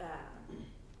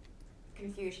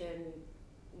confusion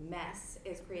mess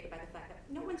is created by the fact that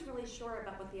no one's really sure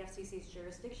about what the FCC's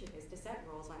jurisdiction is to set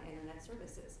rules on internet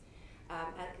services.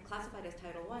 Classified as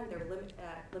Title I, they're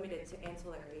limited to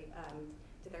ancillary,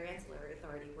 to their ancillary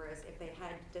authority, whereas if they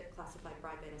had classified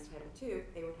broadband as Title II,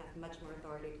 they would have much more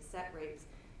authority to set rates,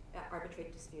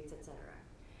 arbitrate disputes, etc.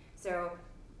 So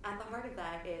at the heart of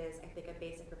that is, I think, a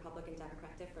basic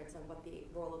Republican-Democrat difference on what the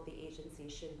role of the agency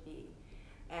should be.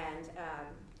 And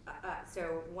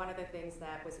so one of the things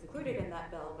that was included in that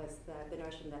bill was the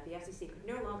notion that the FCC could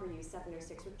no longer use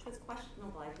 706, which was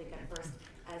questionable, I think, at first,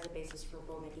 as a basis for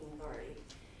rulemaking authority.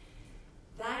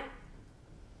 That,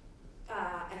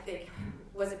 I think,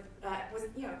 was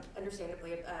you know,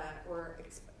 understandably or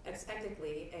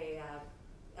expectedly a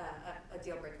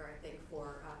deal breaker, I think,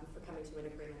 for coming to an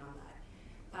agreement on that.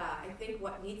 I think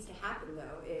what needs to happen,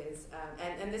 though, is,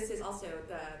 and this is also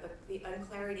the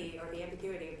unclarity or the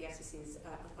ambiguity of the FCC's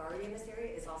authority in this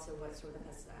area is also what sort of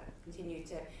has continued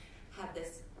to have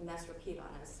this mess repeat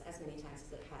on us as many times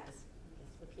as it has. I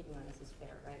guess repeating on us is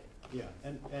fair, right? Yeah,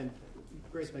 and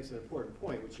Grace makes an important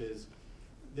point, which is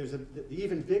there's the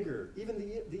even bigger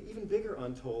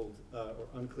untold or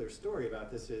unclear story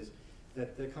about this is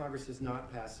that the Congress has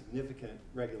not passed significant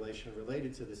regulation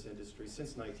related to this industry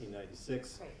since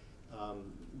 1996. Right.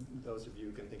 Those of you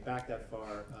who can think back that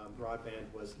far,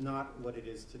 broadband was not what it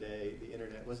is today. The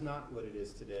internet was not what it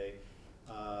is today.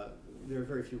 There are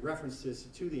very few references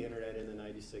to the internet in the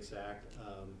 '96 Act.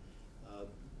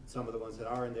 Some of the ones that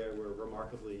are in there were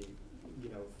remarkably, you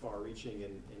know, far-reaching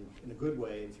in a good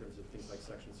way in terms of things like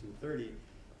Section 230,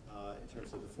 in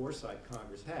terms of the foresight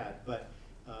Congress had. But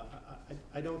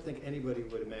I don't think anybody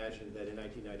would imagine that in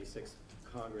 1996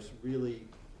 Congress really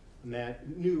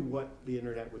knew what the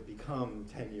internet would become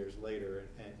 10 years later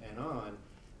and on.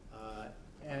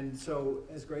 And so,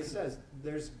 as Grace says,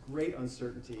 there's great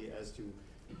uncertainty as to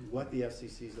what the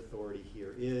FCC's authority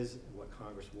here is, and what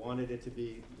Congress wanted it to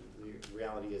be. The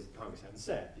reality is Congress hadn't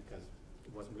said because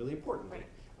it wasn't really important, right,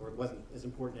 or it wasn't as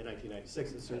important in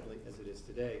 1996 as certainly as it is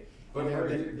today. But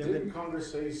didn't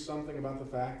Congress say something about the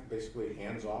fact, basically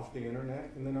hands off the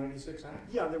internet in the '96 Act?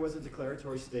 Yeah, there was a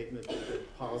declaratory statement that the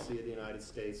policy of the United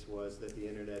States was that the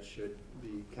internet should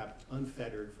be kept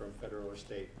unfettered from federal or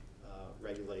state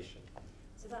regulation.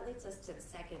 So that leads us to the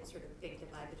second sort of big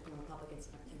divide between Republicans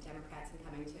and Democrats in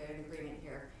coming to an agreement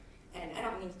here. And I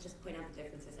don't mean to just point out the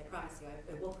differences, I promise you.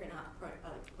 I will point out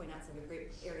some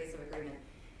areas of agreement.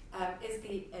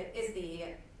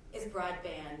 Is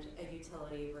broadband a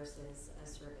utility versus a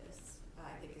service?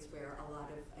 I think is where a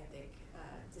lot of,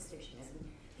 distinction is. And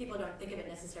people don't think of it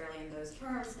necessarily in those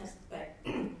terms, but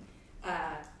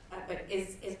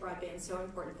is broadband so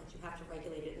important that you have to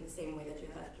regulate it in the same way that you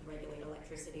have to regulate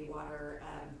electricity, water,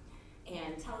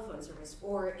 and telephone service?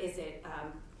 Or is it,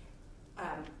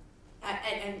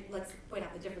 and let's point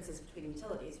out the differences between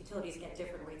utilities. Utilities get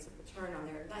different rates of return on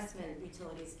their investment.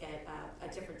 Utilities get a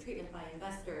different treatment by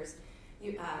investors.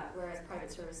 Whereas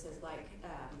private services like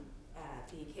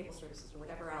the cable services or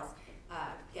whatever else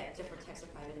get different types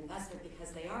of private investment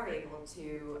because they are able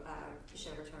to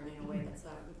show return in a way that's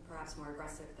perhaps more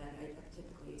aggressive than a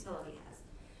typical utility has.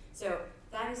 So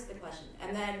that is the question.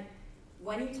 And then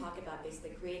when you talk about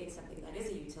basically creating something that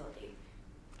is a utility,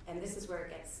 and this is where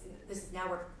it gets, now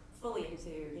we're fully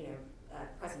into,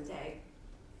 present day,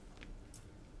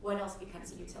 what else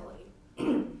becomes a utility?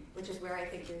 which is where I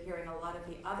think you're hearing a lot of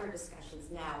the other discussions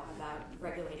now about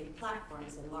regulating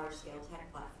platforms and large-scale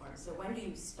tech platforms. So when do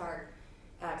you start?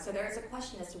 So there is a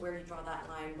question as to where you draw that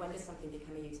line. When does something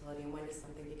become a utility, and when does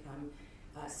something become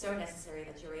so necessary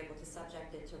that you're able to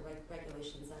subject it to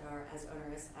regulations that are as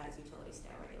onerous as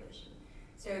utility-style regulation?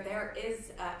 So there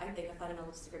is, I think, a fundamental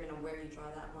disagreement on where you draw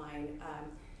that line.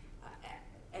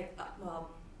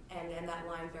 And that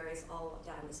line varies all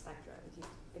down the spectrum. Do you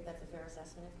think that's a fair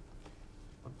assessment?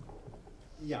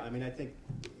 Yeah, I mean, I think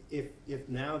if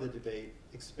now the debate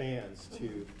expands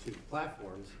to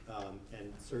platforms,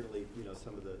 and certainly, you know,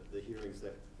 some of the hearings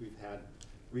that we've had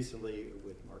recently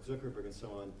with Mark Zuckerberg and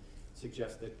so on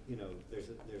suggest that, you know, there's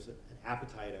an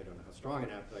appetite, I don't know how strong an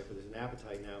appetite, but there's an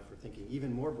appetite now for thinking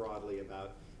even more broadly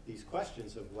about these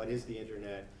questions of what is the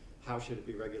internet, how should it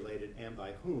be regulated, and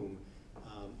by whom.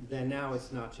 Then now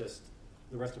it's not just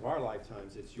the rest of our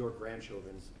lifetimes, it's your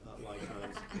grandchildren's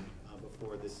lifetimes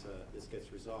before this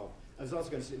gets resolved. I was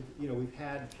also going to say, you know, we've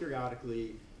had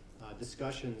periodically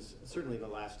discussions, certainly in the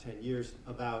last 10 years,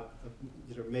 about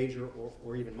you know, major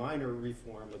or even minor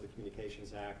reform of the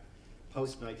Communications Act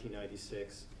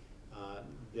post-1996.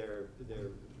 There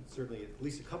certainly, at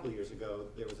least a couple of years ago,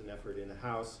 there was an effort in the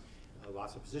House.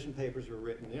 Lots of position papers were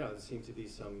written. You know, there seemed to be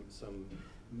some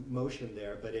motion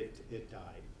there, but it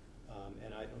died.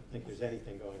 And I don't think there's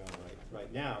anything going on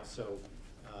right now. So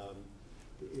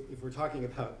if we're talking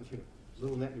about, you know,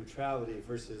 little net neutrality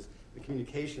versus the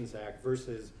Communications Act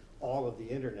versus all of the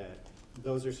internet,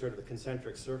 those are sort of the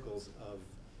concentric circles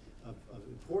of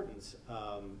importance.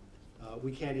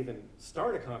 We can't even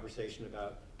start a conversation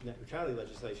about net neutrality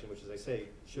legislation, which, as I say,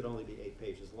 should only be 8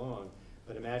 pages long.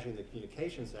 But imagining the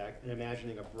Communications Act and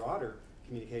imagining a broader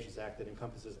Communications Act that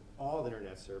encompasses all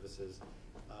internet services,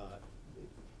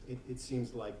 it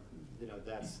seems like, you know,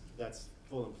 that's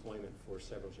full employment for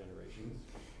several generations.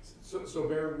 So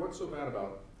Baron, what's so bad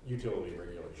about utility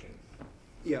regulation?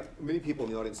 Yeah, many people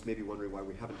in the audience may be wondering why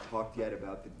we haven't talked yet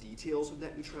about the details of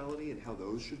net neutrality and how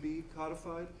those should be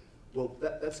codified. Well,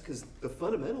 that's because the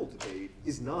fundamental debate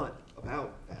is not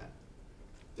about that.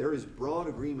 There is broad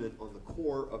agreement on the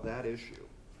core of that issue,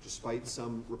 despite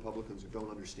some Republicans who don't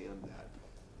understand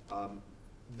that.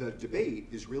 The debate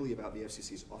is really about the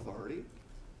FCC's authority,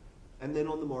 and then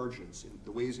on the margins, in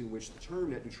the ways in which the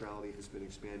term net neutrality has been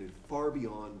expanded far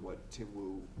beyond what Tim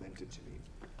Wu meant it to mean.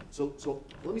 So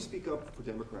let me speak up for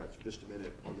Democrats for just a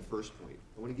minute on the first point.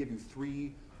 I want to give you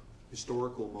 3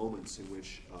 historical moments in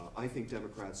which I think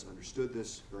Democrats understood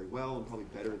this very well and probably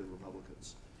better than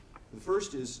Republicans. The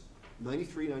first is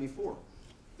 93, 94.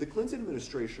 The Clinton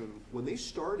administration, when they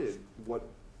started what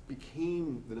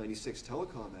became the 96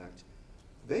 Telecom Act,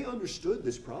 they understood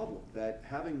this problem, that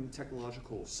having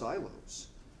technological silos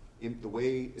in the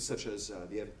way such as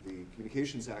the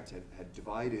Communications Act had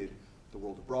divided the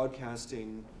world of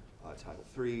broadcasting, Title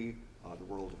III, the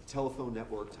world of telephone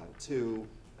network, Title II,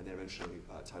 and then eventually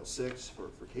Title VI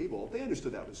for cable. They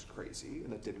understood that was crazy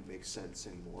and that didn't make sense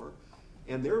anymore.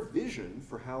 And their vision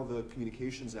for how the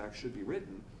Communications Act should be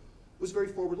written was very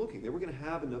forward-looking. They were going to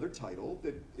have another title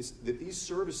that these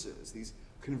services, these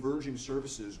converging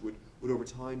services would over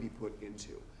time be put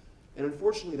into. And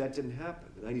unfortunately, that didn't happen.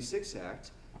 The 96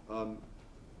 Act,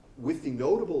 with the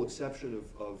notable exception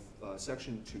of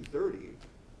Section 230,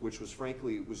 which was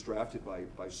frankly drafted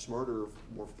by smarter,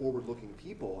 more forward-looking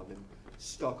people and then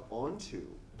stuck onto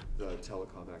the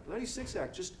Telecom Act. The 96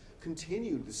 Act just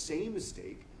continued the same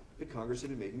mistake that Congress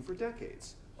had been making for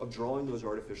decades of drawing those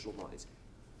artificial lines.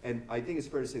 And I think it's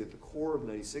fair to say that the core of the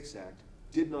 96 Act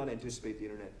did not anticipate the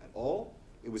internet at all.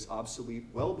 It was obsolete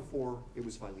well before it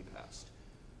was finally passed.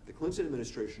 The Clinton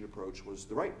administration approach was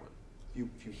the right one.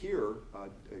 If you hear,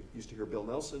 used to hear Bill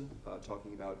Nelson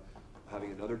talking about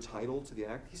having another title to the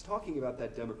act, he's talking about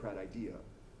that Democrat idea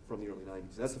from the early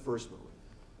 90s. That's the first moment.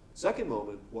 Second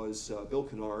moment was Bill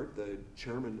Kennard, the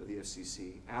chairman of the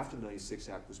FCC, after the 96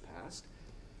 Act was passed.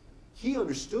 He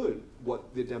understood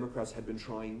what the Democrats had been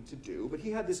trying to do, but he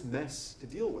had this mess to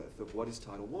deal with of what is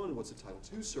Title I and what's a Title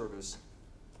II service,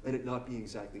 and it not being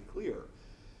exactly clear.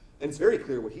 And it's very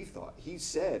clear what he thought. He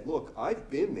said, look, I've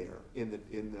been there in the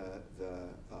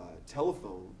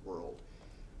telephone world,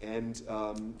 and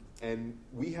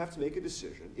we have to make a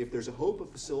decision. If there's a hope of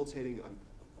facilitating, I'm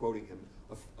quoting him,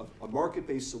 a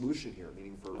market-based solution here,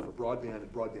 meaning for broadband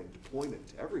and broadband deployment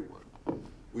to everyone,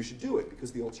 we should do it,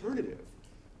 because the alternative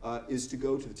is to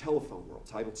go to the telephone world,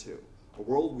 Title II, a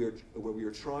world where we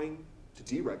are trying to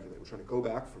deregulate. We're trying to go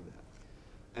back from that.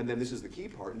 And then this is the key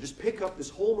part, and just pick up this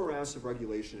whole morass of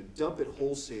regulation and dump it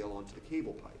wholesale onto the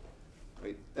cable pipe.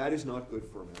 Right? That is not good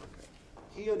for America.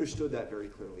 He understood that very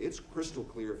clearly. It's crystal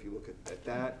clear if you look at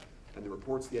that and the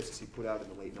reports the FCC put out in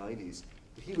the late 90s,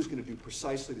 that he was going to do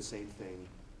precisely the same thing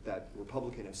that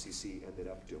Republican FCC ended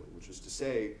up doing, which was to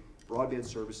say broadband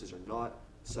services are not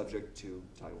subject to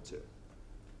Title II.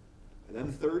 And then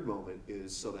the third moment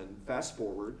is, so then fast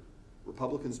forward,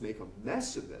 Republicans make a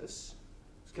mess of this.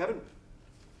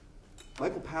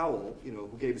 Michael Powell,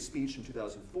 who gave a speech in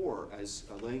 2004 as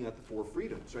laying out the 4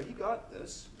 freedoms, right? He got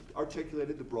this,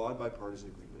 articulated the broad bipartisan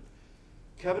agreement.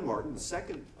 Kevin Martin, the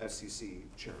second FCC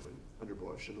chairman under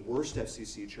Bush, and the worst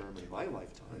FCC chairman in my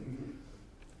lifetime,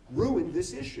 ruined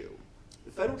this issue.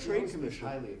 The Federal Trade Commission.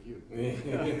 Highly of you.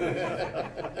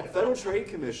 The Federal Trade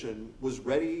Commission was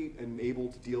ready and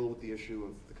able to deal with the issue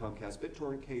of the Comcast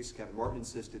BitTorrent case. Kevin Martin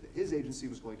insisted that his agency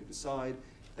was going to decide.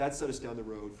 That set us down the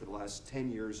road for the last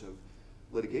 10 years of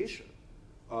litigation.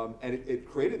 And it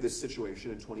created this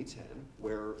situation in 2010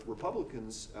 where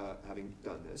Republicans, having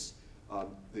done this,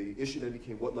 the issue then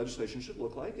became what legislation should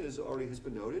look like. And as already has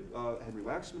been noted, Henry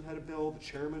Waxman had a bill, the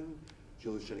chairman,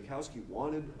 Julius Janikowski,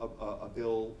 wanted a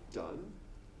bill done.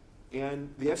 And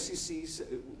the FCC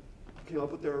came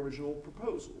up with their original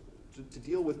proposal to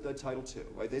deal with the Title II,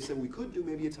 right? They said we could do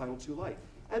maybe a Title II light.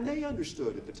 And they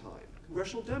understood at the time,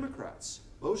 congressional Democrats,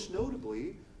 most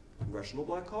notably Congressional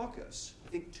Black Caucus,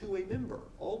 I think to a member,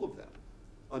 all of them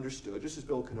understood, just as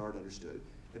Bill Kennard understood,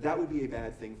 that that would be a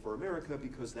bad thing for America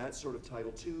because that sort of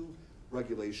Title II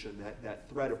regulation, that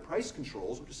threat of price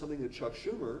controls, which is something that Chuck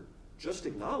Schumer just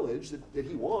acknowledged that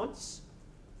he wants,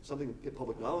 something that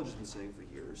public knowledge has been saying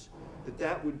for years,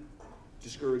 that would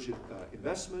discourage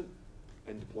investment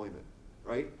and deployment,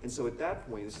 right? And so at that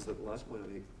point, this is the last point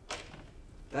I make,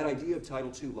 that idea of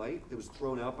Title II light that was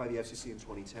thrown out by the FCC in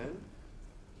 2010,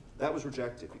 that was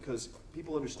rejected because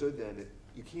people understood then that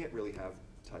you can't really have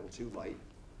Title II light.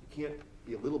 You can't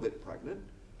be a little bit pregnant.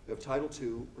 You have Title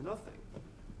II or nothing.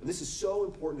 And this is so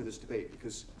important to this debate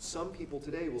because some people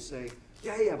today will say,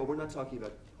 yeah, but we're not talking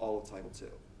about all of Title II.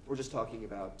 We're just talking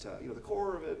about the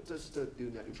core of it, just to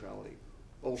do net neutrality.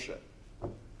 Bullshit.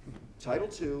 Title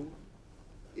II,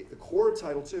 the core of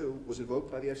Title II was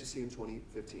invoked by the FCC in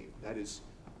 2015. That is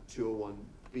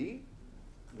 201B,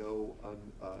 no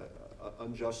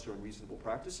unjust or unreasonable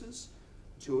practices.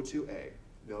 202A,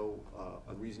 no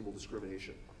unreasonable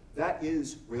discrimination. That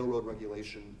is railroad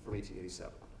regulation from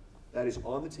 1887. That is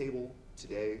on the table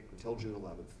today until June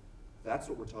 11th. That's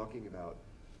what we're talking about.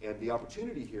 And the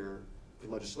opportunity here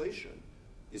in legislation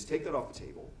is take that off the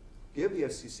table, give the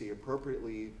FCC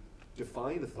appropriately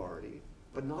defined authority,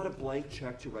 but not a blank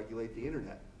check to regulate the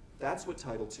internet. That's what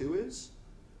Title II is.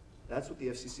 That's what the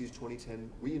FCC's 2010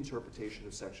 reinterpretation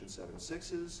of Section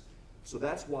 7.6 is. So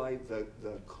that's why the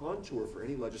contour for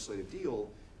any legislative deal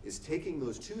is taking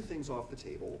those two things off the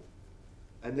table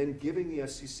and then giving the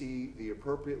FCC the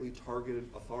appropriately targeted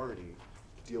authority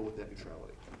to deal with net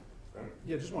neutrality.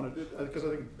 Yeah, just wanted to, because I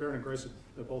think Barron and Grace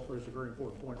have both raised a very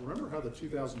important point. Remember how the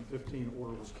 2015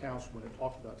 order was couched when it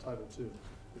talked about Title II?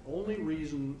 The only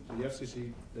reason the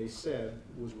FCC, they said,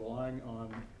 was relying on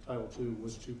Title II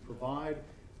was to provide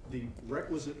the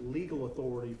requisite legal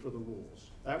authority for the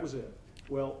rules. That was it.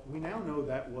 Well, we now know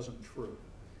that wasn't true.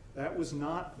 That was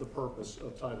not the purpose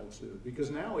of Title II,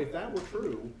 because now if that were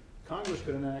true, Congress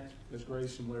could enact, as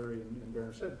Grace and Larry and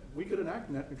Barron said, we could enact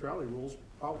net neutrality rules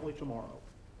probably tomorrow.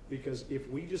 Because if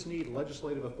we just need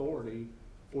legislative authority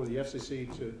for the FCC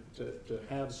to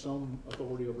have some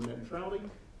authority over net neutrality,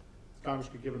 Congress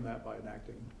could give them that by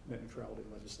enacting net neutrality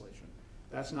legislation.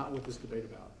 That's not what this debate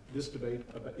about. This debate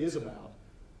is about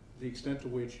the extent to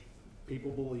which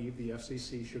people believe the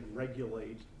FCC should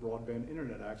regulate broadband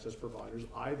internet access providers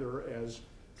either as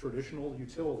traditional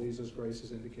utilities, as Grace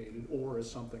has indicated, or as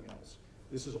something else.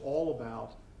 This is all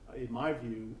about, in my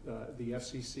view, the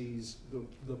FCC's,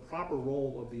 the proper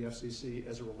role of the FCC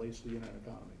as it relates to the internet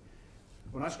economy.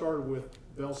 When I started with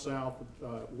Bell South,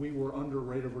 we were under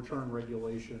rate of return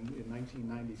regulation in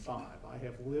 1995. I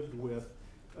have lived with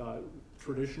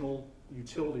traditional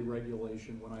utility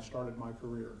regulation when I started my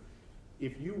career.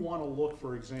 If you want to look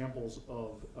for examples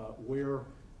of where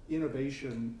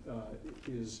innovation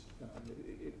is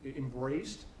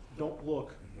embraced, don't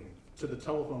look to the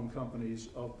telephone companies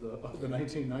of the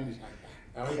 1990s.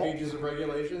 How many pages of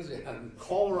regulations? Yeah.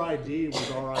 Caller ID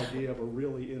was our idea of a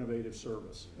really innovative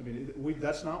service. I mean,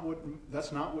 that's not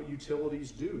what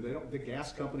utilities do. They don't. The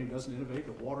gas company doesn't innovate.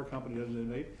 The water company doesn't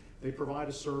innovate. They provide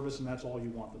a service, and that's all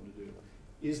you want them to do.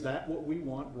 Is that what we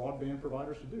want broadband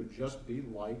providers to do? Just be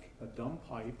like a dumb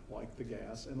pipe, like the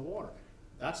gas and the water.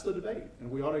 That's the debate, and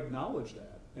we ought to acknowledge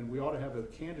that. And we ought to have a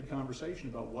candid conversation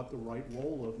about what the right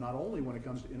role of, not only when it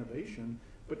comes to innovation,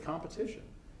 but competition.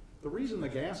 The reason the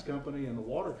gas company and the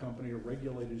water company are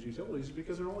regulated as utilities is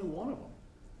because they're only one of them,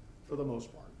 for the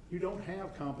most part. You don't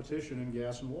have competition in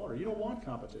gas and water. You don't want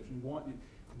competition.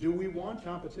 Do we want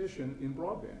competition in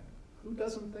broadband? Who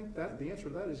doesn't think that? The answer to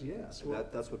that is yes. And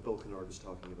that's what Bill Kennard is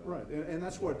talking about. Right, and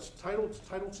that's what Title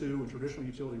II and traditional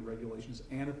utility regulation is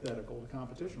antithetical to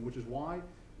competition, which is why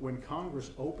when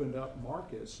Congress opened up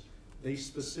markets, they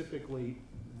specifically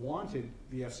wanted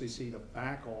the FCC to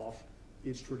back off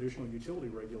its traditional utility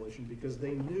regulation because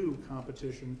they knew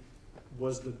competition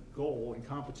was the goal, and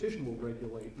competition will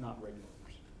regulate, not regulators.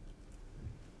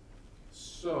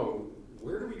 So,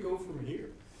 where do we go from here?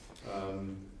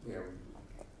 You know,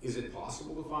 is it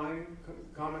possible to find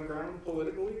common ground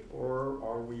politically, or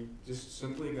are we just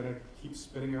simply going to keep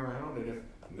spinning around? And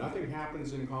if nothing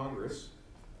happens in Congress,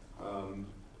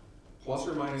 plus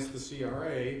or minus the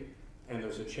CRA, and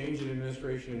there's a change in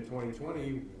administration in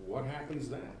 2020, what happens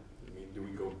then? I mean, do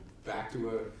we go back to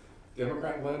a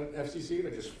Democrat-led FCC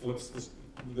that just flips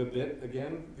the bit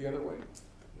again the other way?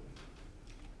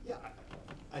 Yeah,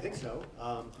 I think so.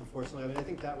 Unfortunately, I mean, I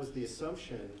think that was the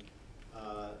assumption,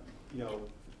 you know,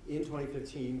 in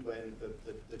 2015 when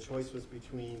the choice was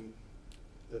between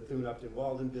the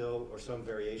Thune-Upton-Walden bill or some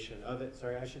variation of it.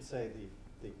 Sorry, I should say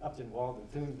the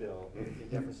Upton-Walden-Thune bill in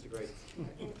deference to Grace. And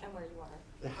where you are.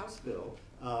 The House bill,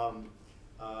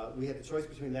 we had the choice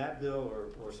between that bill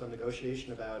or some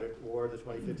negotiation about it, or the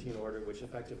 2015 order, which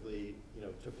effectively, you know,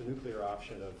 took the nuclear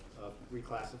option of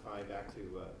reclassifying back to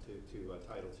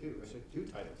Title II, or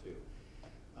to Title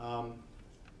II.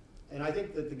 And I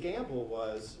think that the gamble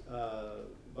was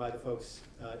by the folks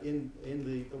in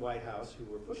the White House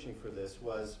who were pushing for this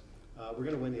was, we're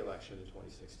going to win the election in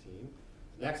 2016.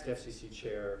 Next FCC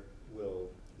chair will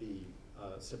be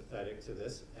sympathetic to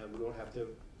this, and we won't have to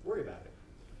worry about it.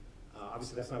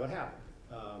 Obviously, that's not what happened.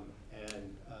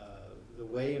 And the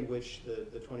way in which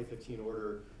the 2015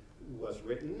 order was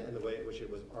written and the way in which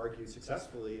it was argued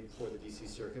successfully before the DC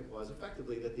Circuit was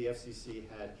effectively that the FCC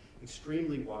had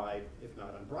extremely wide, if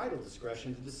not unbridled,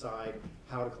 discretion to decide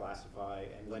how to classify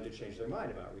and when to change their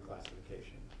mind about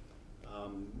reclassification.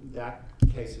 That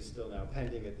case is still now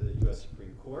pending at the US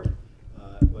Supreme Court,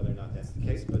 whether or not that's the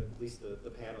case, but at least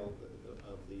the panel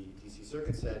of the DC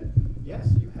Circuit said, yes,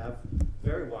 you have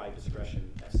very wide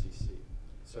discretion FCC.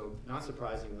 So not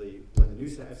surprisingly, when the new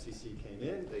FCC came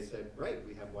in, they said, right,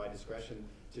 we have wide discretion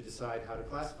to decide how to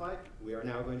classify. We are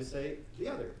now going to say the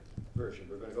other version.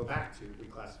 We're going to go back to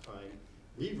reclassifying,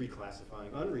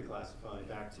 re-reclassifying, unreclassifying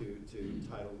back to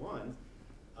Title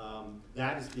I.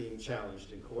 That is being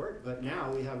challenged in court, but now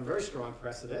we have a very strong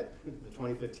precedent, the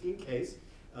 2015 case,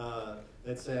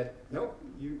 that said, nope,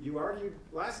 you argued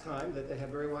last time that they have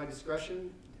very wide discretion.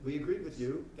 We agreed with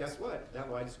you. Guess what? That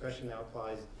wide discretion now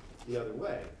applies the other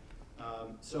way.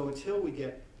 So until we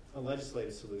get a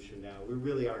legislative solution now, we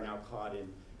really are now caught in,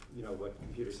 you know, what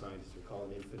computer scientists would call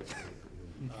an infinite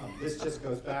loop. This just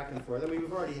goes back and forth. I mean,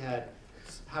 we've already had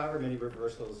however many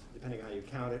reversals, depending on how you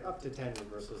count it, up to 10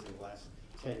 reversals in the last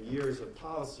 10 years of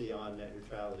policy on net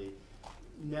neutrality.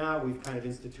 Now we've kind of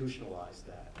institutionalized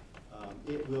that.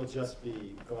 It will just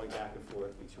be going back and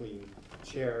forth between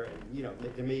chair and, you know,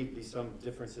 there may be some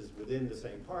differences within the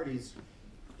same parties,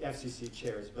 FCC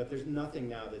chairs, but there's nothing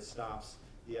now that stops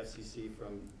the FCC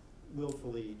from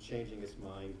willfully changing its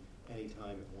mind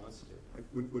anytime it wants to.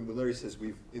 When Larry says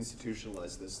we've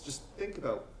institutionalized this, just think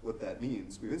about what that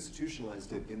means. We've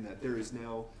institutionalized it in that there is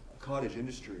now a cottage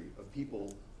industry of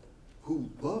people who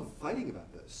love fighting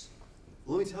about this.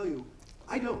 Well, let me tell you,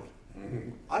 I don't.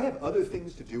 I have other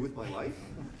things to do with my life.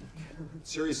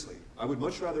 Seriously, I would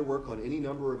much rather work on any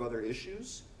number of other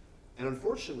issues. And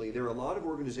unfortunately, there are a lot of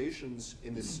organizations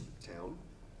in this town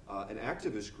and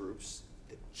activist groups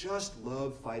that just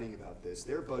love fighting about this.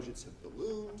 Their budgets have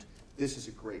ballooned. This is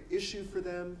a great issue for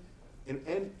them.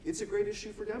 And it's a great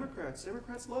issue for Democrats.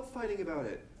 Democrats love fighting about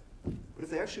it. But if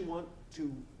they actually want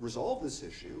to resolve this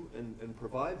issue and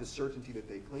provide the certainty that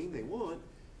they claim they want,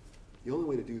 the only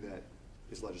way to do that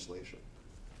is legislation.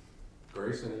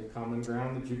 Grace, any common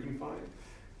ground that you can find?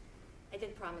 I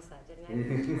did promise that, didn't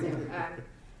I? So,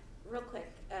 real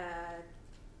quick,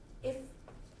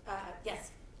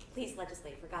 yes, please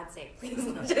legislate, for God's sake, please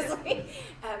legislate.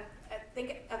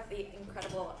 Think of the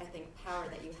incredible, I think, power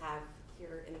that you have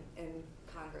here in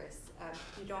Congress.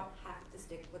 You don't have to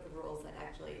stick with the rules that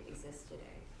actually exist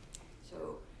today.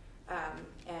 So,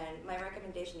 and my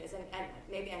recommendation is, and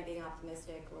maybe I'm being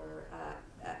optimistic or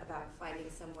about finding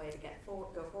some way to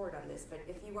go forward on this, but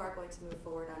if you are going to move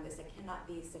forward on this, it cannot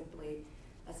be simply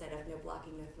a set of no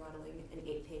blocking, no throttling, an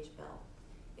 8-page bill.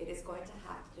 It is going to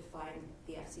have to define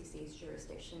the FCC's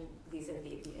jurisdiction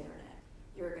vis-a-vis the internet.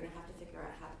 You're going to have to figure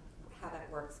out how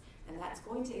that works, and that's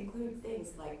going to include things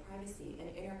like privacy and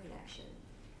interconnection.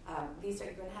 These are,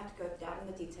 you're going to have to go down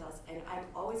in the details, and I'm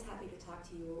always happy to talk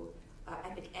to you. I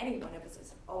think any one of us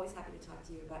is always happy to talk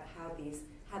to you about how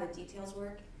the details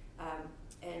work.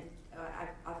 I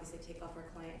obviously take off our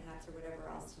client hats or whatever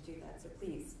else to do that, so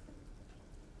please,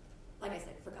 like I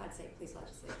said, for God's sake, please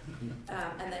legislate.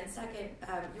 And then second,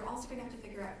 you're also going to have to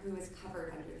figure out who is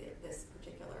covered under this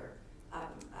particular,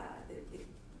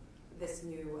 this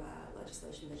new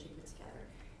legislation that you put together.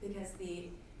 Because the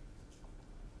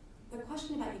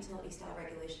question about utility style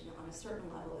regulation on a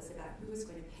certain level is about who is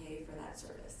going to pay for that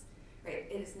service, right?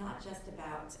 It is not just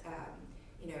about,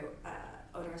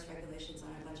 onerous regulations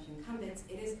on a bunch of incumbents.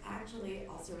 It is actually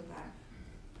also about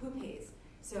who pays.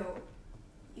 So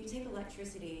you take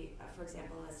electricity, for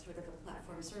example, as sort of a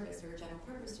platform service or a general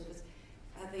purpose service.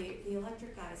 The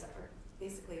electric guys are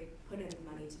basically put in the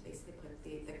money to basically put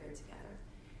the grid together.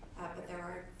 But there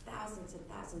are thousands and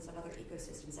thousands of other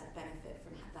ecosystems that benefit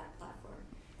from that platform.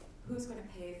 Who's going to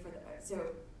pay for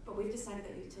but we've decided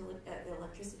that the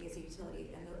electricity is a utility,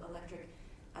 and the electric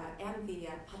and the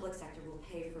public sector will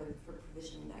pay for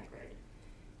provisioning that grid.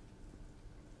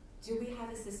 Do we have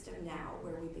a system now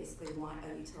where we basically want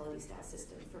a utility-style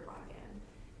system for broadband?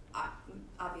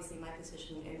 Obviously, my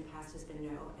position in the past has been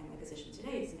no, and my position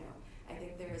today is no. I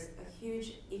think there is a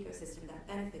huge ecosystem that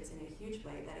benefits in a huge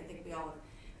way that I think we all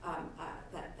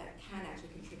that can actually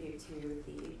contribute to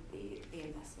the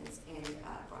investments in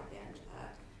broadband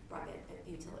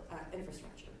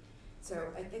infrastructure. So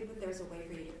I think that there's a way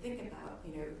for you to think about,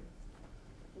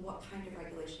 what kind of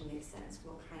regulation makes sense,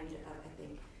 what kind of, I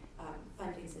think,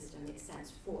 funding system makes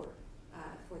sense for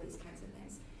these kinds of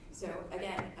things. So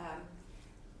again,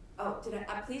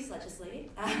 please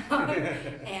legislate. But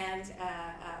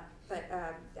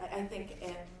I think,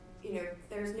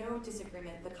 there's no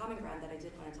disagreement. The common ground that I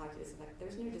did want to talk to is that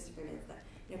there's no disagreement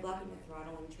that blocking the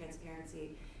throttle and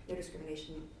transparency, no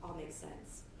discrimination, all makes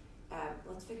sense.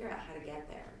 Let's figure out how to get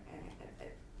there, and I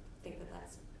think that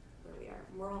that's where we are.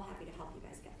 We're all happy to help you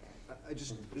guys get there. I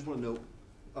just want to note,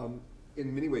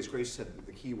 in many ways, Grace said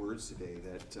the key words today,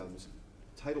 that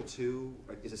Title II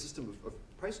is a system of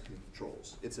price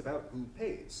controls. It's about who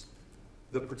pays.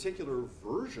 The particular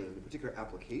version, the particular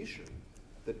application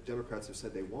that Democrats have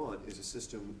said they want is a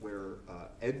system where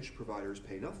edge providers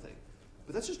pay nothing.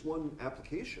 But that's just one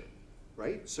application,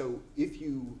 right? So if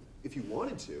you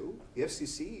wanted to, the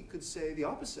FCC could say the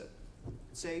opposite.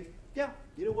 Say, yeah,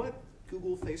 you know what?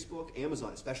 Google, Facebook,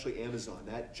 Amazon, especially Amazon,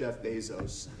 that Jeff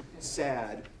Bezos,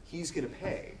 sad, he's going to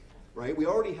pay, right? We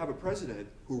already have a president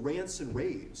who rants and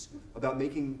raves about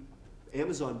making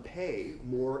Amazon pay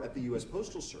more at the US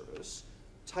Postal Service.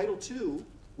 Title II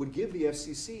would give the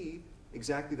FCC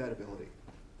exactly that ability.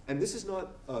 And this is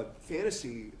not a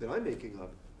fantasy that I'm making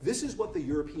up. This is what the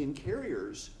European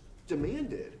carriers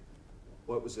demanded,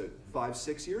 what was it,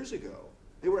 5-6 years ago.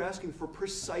 They were asking for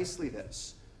precisely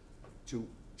this, to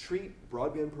treat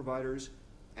broadband providers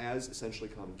as essentially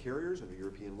common carriers under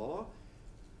European law,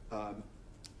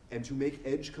 and to make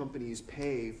edge companies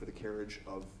pay for the carriage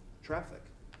of traffic.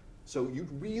 So you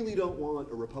really don't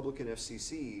want a Republican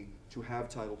FCC to have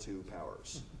Title II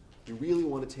powers. You really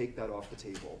want to take that off the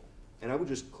table. And I would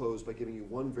just close by giving you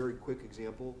one very quick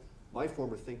example. My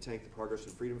former think tank, the Progress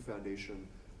and Freedom Foundation,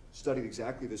 studied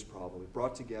exactly this problem. It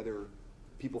brought together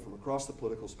people from across the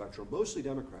political spectrum, mostly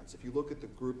Democrats. If you look at the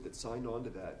group that signed on to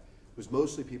that, it was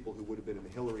mostly people who would have been in the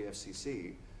Hillary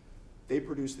FCC. They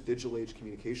produced the Digital Age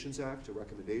Communications Act, a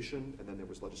recommendation, and then there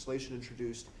was legislation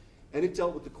introduced. And it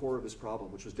dealt with the core of this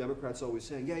problem, which was Democrats always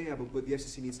saying, yeah, but the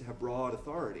FCC needs to have broad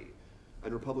authority.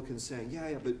 And Republicans saying,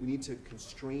 yeah, but we need to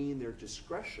constrain their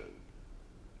discretion.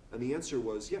 And the answer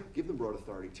was, yeah, give them broad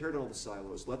authority, tear down all the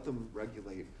silos, let them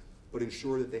regulate, but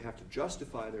ensure that they have to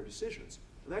justify their decisions.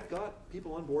 And that got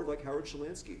people on board like Howard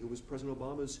Shalansky, who was President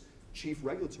Obama's chief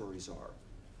regulatory czar.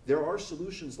 There are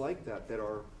solutions like that that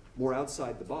are more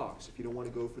outside the box. If you don't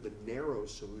want to go for the narrow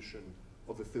solution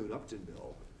of the Thune-Upton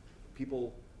bill,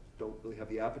 people don't really have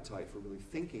the appetite for really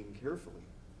thinking carefully.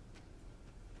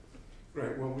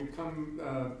 Great. Well, we've come,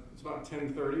 it's about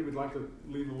 10:30. We'd like to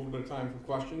leave a little bit of time for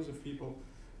questions if people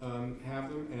have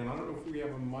them. And I don't know if we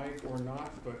have a mic or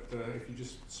not, but if you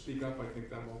just speak up, I think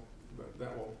that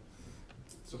will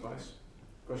suffice.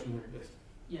 Question here, yes.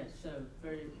 Yes, so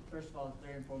first of all, it's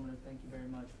very informative. Thank you very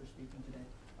much for speaking today.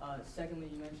 Secondly,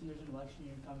 you mentioned there's an election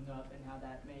year coming up and how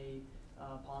that may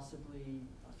possibly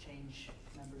change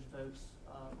members' votes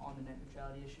on the net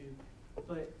neutrality issue.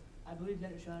 But I believe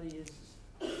net neutrality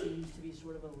seems to be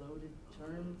sort of a loaded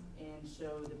term, and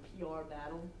so the PR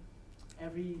battle,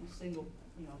 every single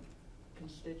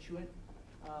constituent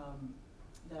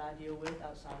that I deal with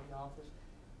outside of the office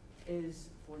is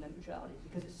for net neutrality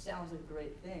because it sounds like a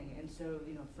great thing. And so,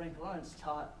 you know, Frank Luntz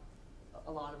taught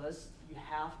a lot of us, you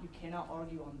cannot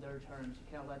argue on their terms.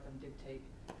 You cannot let them dictate,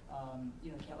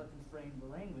 you know, can't let them frame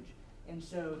the language. And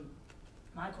so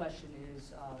my question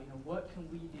is, you know, what can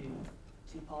we do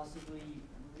to possibly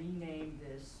rename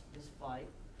this fight?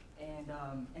 And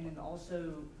then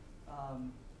also,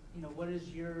 you know, what is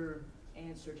your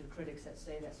answer to critics that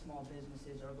say that small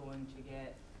businesses are going to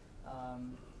get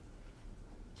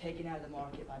taken out of the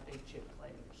market by big chip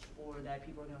players, or that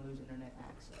people are going to lose internet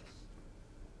access?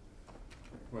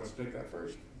 Let's take that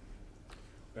first.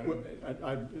 Well,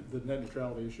 the net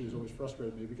neutrality issue has always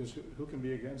frustrated me because who can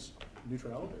be against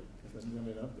neutrality? I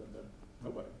mean,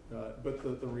 nobody.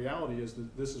 But the reality is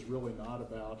that this is really not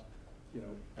about, you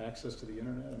know, access to the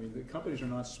internet. I mean, the companies are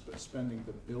not spending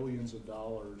the billions of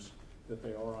dollars that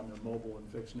they are on their mobile and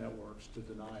fixed networks to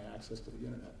deny access to the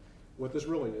internet. What this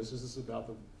really is this is about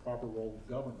the proper role of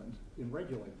government in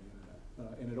regulating the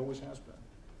internet, and it always has been.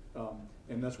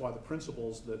 And that's why the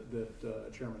principles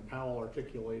that Chairman Powell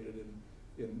articulated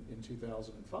in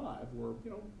 2005 were,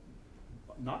 you know,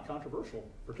 not controversial,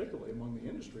 particularly among the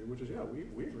industry, which is, yeah, we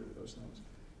agree with those things.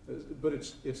 But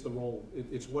it's the role,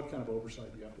 it's what kind of oversight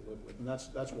you have to live with. And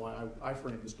that's why I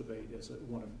frame this debate as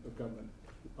one of government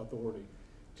authority.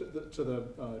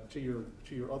 To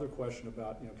your other question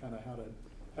about, you know, kind of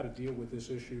how to deal with this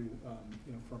issue,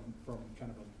 you know, from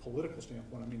kind of a political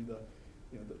standpoint. I mean,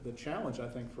 the challenge I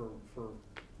think for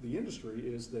the industry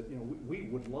is that, you know, we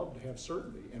would love to have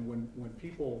certainty, and when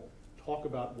people talk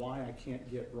about why I can't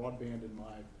get broadband in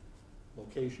my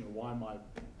location or why my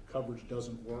coverage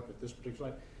doesn't work at this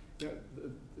particular site, you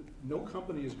know, no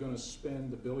company is going to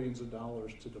spend the billions of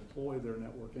dollars to deploy their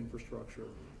network infrastructure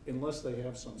unless they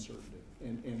have some certainty.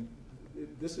 And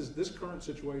this current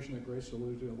situation that Grace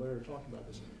alluded to and Larry talked about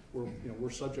this, where, you know, we're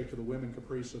subject to the whim and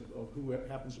caprice of who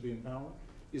happens to be in power,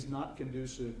 is not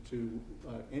conducive to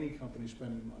any company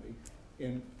spending money.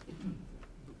 And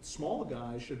small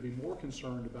guys should be more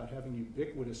concerned about having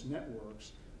ubiquitous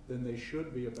networks than they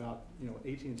should be about, you know,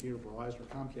 AT&T or Verizon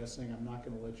or Comcast saying, I'm not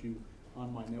going to let you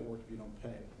on my network if you don't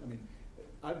pay. I mean,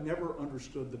 I've never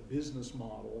understood the business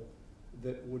model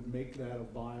that would make that a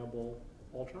viable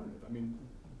alternative. I mean,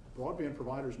 broadband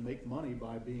providers make money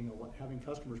by having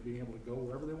customers being able to go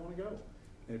wherever they want to go.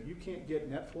 And if you can't get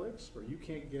Netflix or you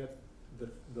can't get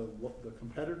the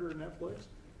competitor Netflix,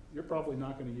 you're probably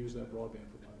not going to use that broadband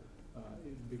provider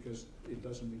because it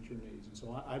doesn't meet your needs. And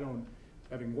so I don't,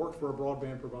 having worked for a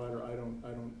broadband provider,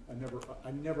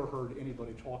 I never heard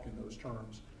anybody talk in those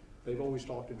terms. They've always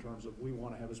talked in terms of, we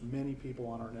want to have as many people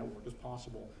on our network as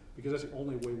possible because that's the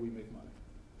only way we make money.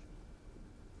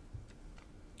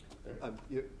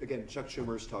 Again, Chuck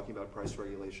Schumer's talking about price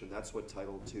regulation. That's what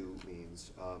Title II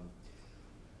means.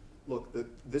 Look,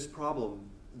 this problem,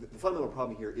 the fundamental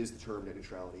problem here is the term net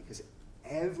neutrality, because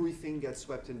everything gets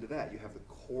swept into that. You have the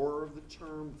core of the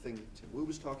term, the thing Tim Wu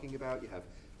was talking about. You have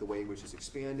the way in which it's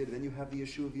expanded, and then you have the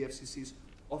issue of the FCC's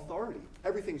authority.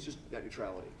 Everything's just net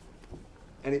neutrality.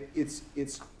 And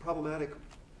it's problematic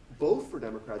both for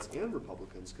Democrats and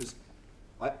Republicans, because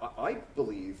I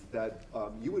believe that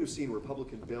you would have seen a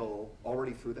Republican bill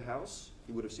already through the House.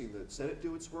 You would have seen the Senate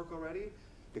do its work already,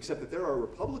 except that there are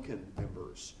Republican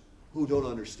members who don't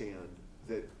understand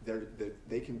that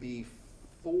they can be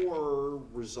for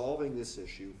resolving this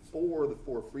issue, for the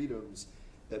four freedoms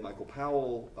that Michael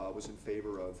Powell was in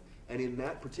favor of, and in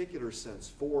that particular sense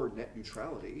for net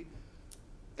neutrality,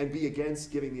 and be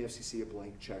against giving the FCC a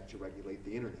blank check to regulate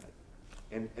the internet.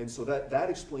 And so that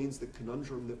explains the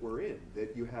conundrum that we're in,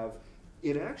 that you have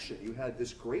inaction. You had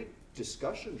this great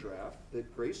discussion draft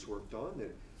that Grace worked on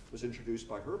that was introduced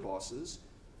by her bosses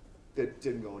that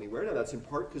didn't go anywhere. Now that's in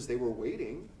part because they were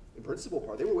waiting, in principal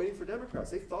part, they were waiting for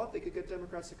Democrats. They thought they could get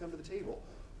Democrats to come to the table.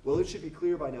 Well, it should be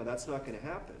clear by now that's not going to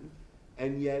happen.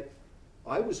 And yet,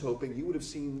 I was hoping you would have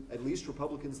seen at least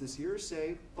Republicans this year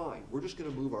say, fine, we're just going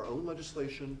to move our own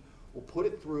legislation, we'll put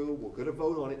it through, we're going to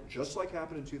vote on it just like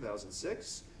happened in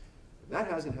 2006. And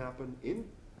that hasn't happened in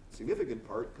significant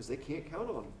part because they can't count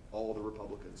on all the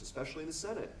Republicans, especially in the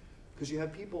Senate. Because you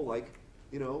have people like,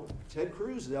 you know, Ted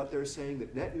Cruz is out there saying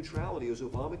that net neutrality is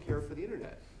Obamacare for the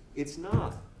internet. It's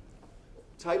not.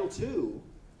 Title II,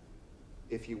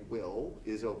 if you will,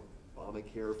 is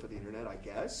Obamacare for the internet, I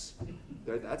guess.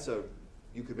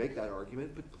 You could make that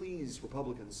argument, but please,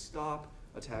 Republicans, stop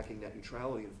attacking net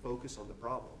neutrality and focus on the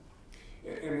problem.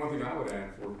 And one thing I would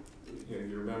add for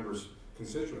your members'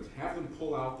 constituents, have them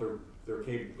pull out their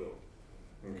cable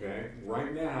bill. Okay?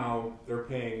 Right now, they're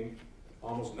paying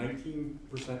almost 19%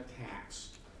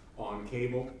 tax on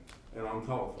cable and on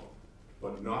telephone,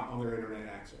 but not on their internet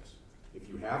access. If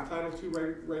you have Title II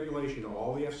regulation,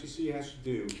 all the FCC has to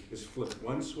do is flip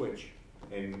one switch,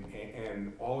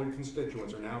 and all your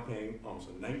constituents are now paying almost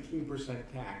a 19%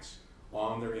 tax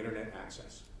on their internet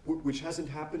access. Which hasn't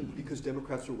happened because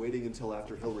Democrats were waiting until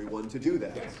after Hillary won to do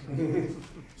that. Yes.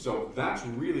 So that's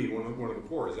really one of the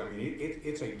cores. I mean,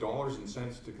 it's a dollars and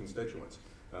cents to constituents.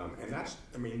 And that's,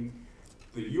 I mean,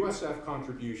 the USF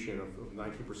contribution of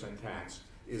 19% tax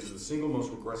is the single most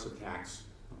regressive tax,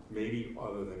 maybe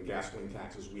other than gasoline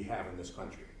taxes, we have in this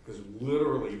country. Because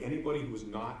literally anybody who is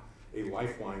not a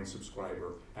Lifeline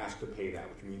subscriber has to pay that,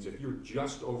 which means if you're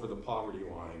just over the poverty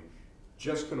line,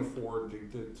 just can afford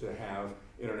to have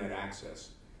internet access,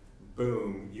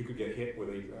 boom, you could get hit with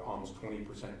a almost 20%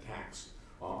 tax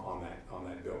on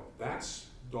that bill. That's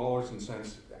dollars and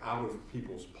cents out of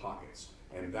people's pockets,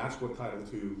 and that's what Title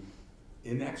II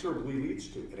inexorably leads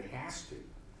to. It has to.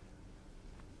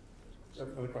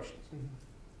 Other questions? You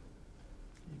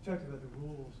talked about the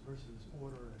rules versus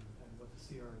order and what the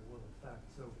CRA will affect.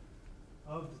 So,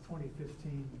 of the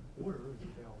 2015 order,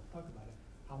 they all talk about it.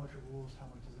 How much are rules? How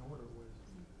much is an order?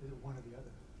 Is it one or the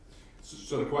other?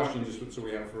 So the question, just so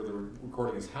we have further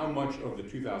recording, is how much of the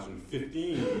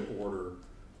 2015 order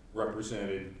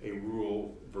represented a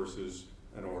rule versus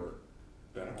an order?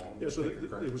 Yeah, so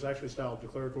it was actually styled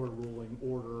declaratory ruling,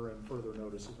 order, and further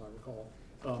notice, as I recall.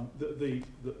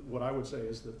 What I would say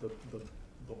is that the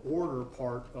order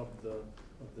part of the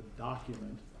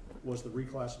document was the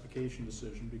reclassification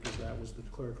decision, because that was the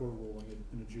declaratory ruling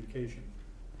in adjudication.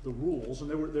 The rules, and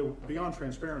they were beyond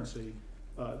transparency.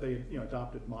 They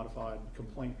adopted modified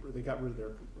complaint. They got rid of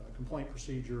their complaint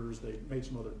procedures. They made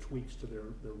some other tweaks to their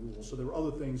rules. So there were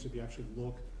other things, if you actually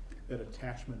look at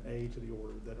attachment A to the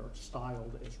order, that are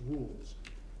styled as rules.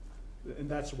 And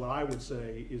that's what I would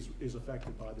say is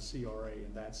affected by the CRA,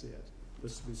 and that's it. The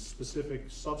specific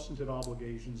substantive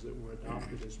obligations that were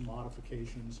adopted as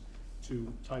modifications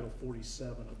to Title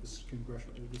 47 of the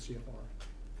CFR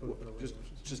Code of Federal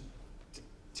Regulations. Just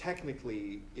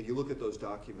technically, if you look at those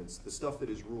documents, the stuff that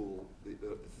is rule,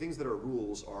 the things that are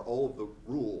rules are all of the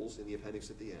rules in the appendix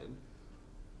at the end,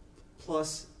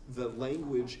 plus the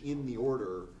language in the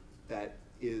order that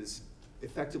is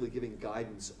effectively giving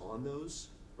guidance on those,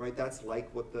 right? That's like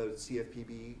what the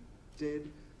CFPB did.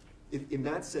 In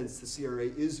that sense, the CRA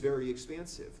is very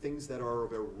expansive. Things that are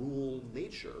of a rule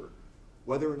nature,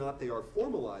 whether or not they are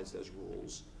formalized as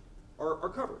rules, are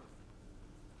covered.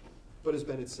 But as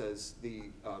Bennett says, the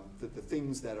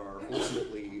things that are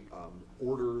ultimately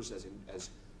orders as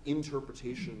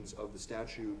interpretations of the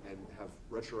statute and have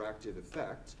retroactive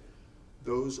effect,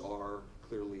 those are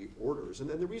clearly orders. And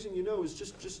then the reason you know is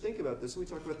just think about this, and we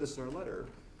talked about this in our letter.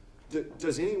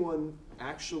 Does anyone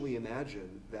actually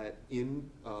imagine that in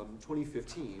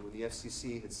 2015, when the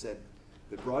FCC had said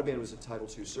that broadband was a Title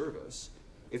II service,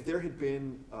 if there had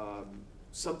been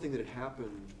something that had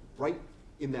happened right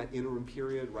in that interim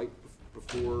period, right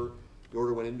before the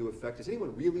order went into effect, does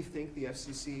anyone really think the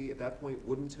FCC at that point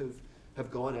wouldn't have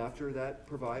gone after that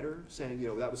provider, saying,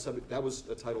 that was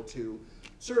a Title II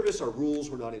service, our rules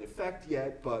were not in effect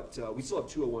yet, but we still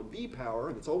have 201B power,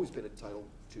 and it's always been a Title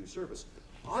II service.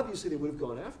 Obviously, they would have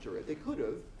gone after it. They could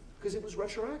have, because it was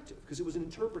retroactive, because it was an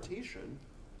interpretation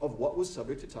of what was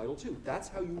subject to Title II. That's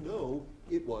how you know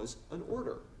it was an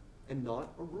order and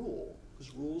not a rule,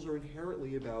 because rules are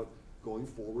inherently about going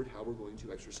forward, how we're going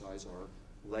to exercise our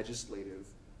legislative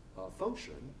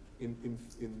function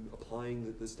in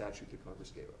applying the statute that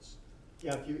Congress gave us.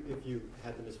 Yeah, if you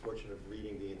had the misfortune of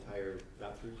reading the entire,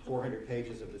 about 400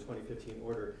 pages of the 2015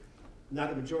 order, not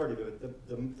the majority of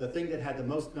it, the thing that had the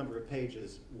most number of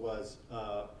pages was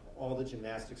all the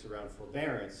gymnastics around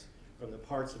forbearance from the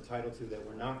parts of Title II that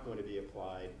were not going to be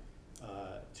applied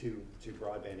to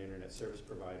broadband internet service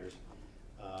providers.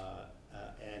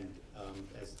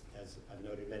 As I've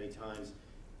noted many times,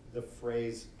 the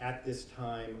phrase "at this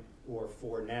time" or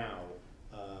 "for now"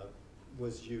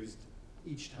 was used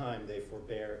each time they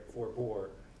forbore.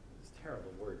 It's a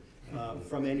terrible word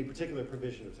from any particular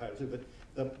provision of Title II.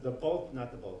 But the bulk,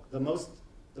 not the bulk,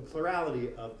 the plurality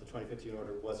of the 2015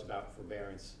 order was about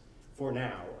forbearance for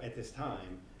now at this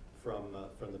time from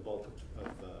the bulk of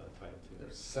Title II.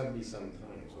 There's 70-some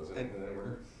times, was it, in that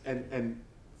order? And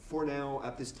for now,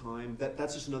 at this time,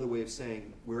 that's just another way of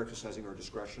saying we're exercising our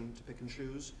discretion to pick and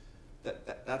choose.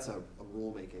 That's a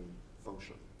rulemaking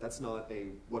function. That's not a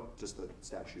what does the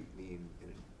statute mean in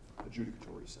an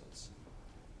adjudicatory sense.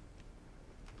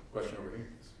 Question over here.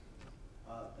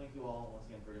 Thank you all once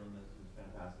again for doing this. It was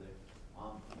fantastic.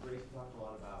 Grace talked a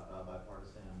lot about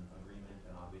bipartisan agreement,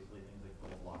 and obviously things like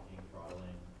bill blocking,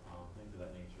 throttling, things of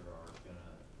that nature are going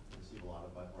to receive a lot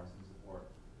of bipartisan support.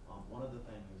 One of the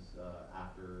things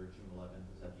after June 11th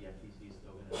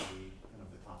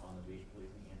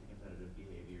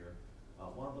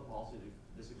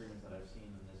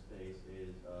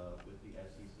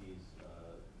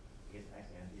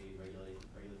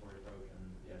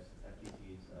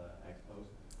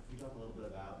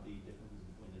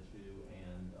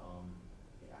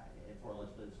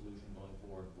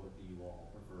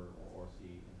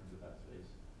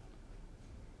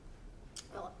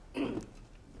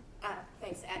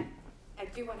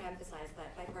do want to emphasize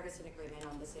that bipartisan agreement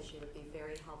on this issue would be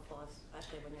very helpful,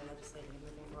 especially when you're legislating and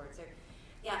moving forward. So,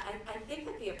 yeah, I think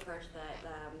that the approach that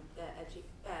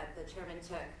the chairman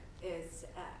took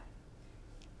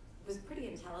was pretty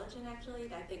intelligent,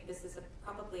 actually. I think this is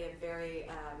probably a very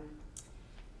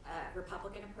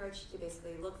Republican approach to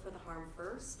basically look for the harm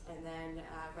first and then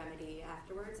remedy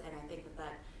afterwards. And I think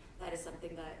that is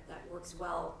something that works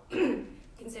well,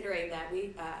 considering that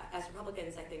we, as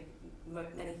Republicans, I think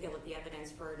many feel that the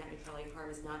evidence for net neutrality harm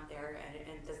is not there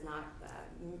and does not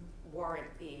warrant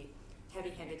the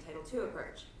heavy-handed Title II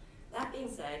approach. That being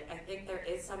said, I think there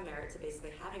is some merit to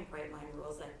basically having bright line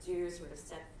rules that do sort of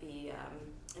set the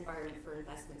environment for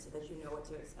investment so that you know what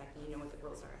to expect and you know what the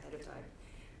rules are ahead of time.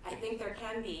 I think there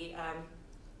can be,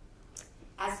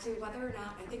 as to whether or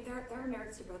not, I think there are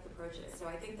merits to both approaches. So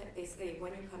I think that basically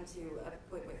when you come to a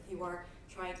point where if you are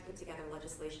trying to put together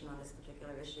legislation on this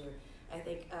particular issue, I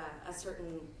think a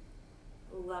certain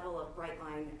level of bright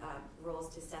line rules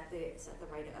to set the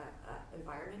right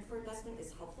environment for investment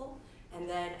is helpful. And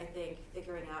then I think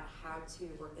figuring out how to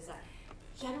work this out.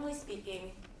 Generally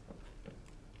speaking,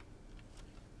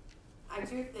 I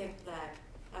do think that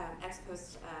ex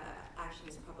post action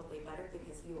is probably better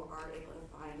because you are able to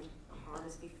find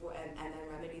harms before and then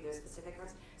remedy those specific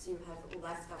harms, so you have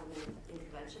less government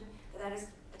intervention. But that is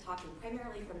talking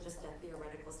primarily from just a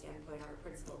theoretical standpoint or a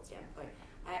principled standpoint.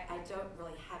 I don't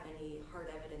really have any hard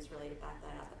evidence really to back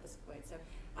that up at this point. So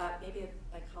maybe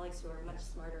my colleagues who are much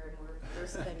smarter and more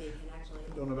versed than me can actually.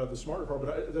 I don't know about the smarter part,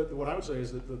 but what I would say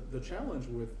is that the challenge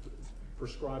with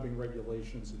prescribing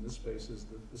regulations in this space is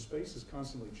that the space is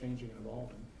constantly changing and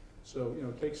evolving. So, you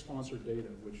know, take sponsored data,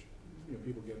 which, you know,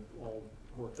 people get all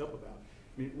worked up about.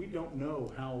 I mean, we don't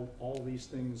know how all these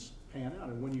things pan out.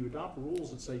 And when you adopt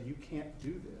rules that say you can't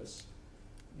do this,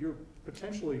 you're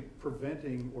potentially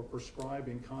preventing or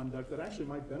prescribing conduct that actually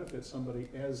might benefit somebody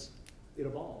as it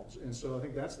evolves. And so I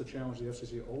think that's the challenge the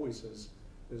FCC always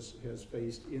has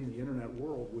faced in the internet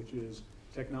world, which is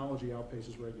technology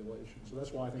outpaces regulation. So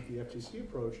that's why I think the FTC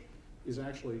approach is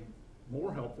actually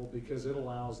more helpful, because it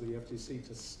allows the FTC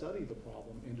to study the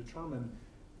problem and determine,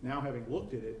 now having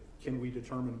looked at it, can we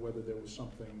determine whether there was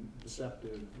something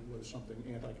deceptive, was something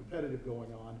anti-competitive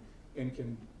going on, and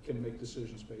can make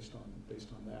decisions based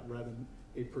on that, rather than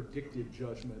a predictive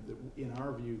judgment that, in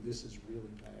our view, this is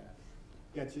really bad.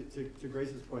 Yeah, to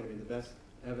Grace's point, I mean, the best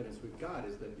evidence we've got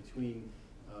is that between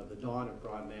the dawn of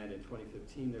broadband in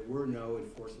 2015, there were no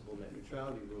enforceable net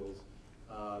neutrality rules.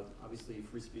 Obviously,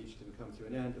 free speech didn't come to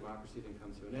an end, democracy didn't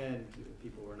come to an end,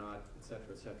 people were not, et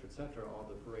cetera, all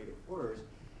the parade of horrors,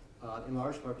 in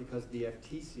large part because the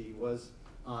FTC was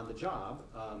on the job.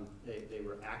 They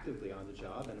were actively on the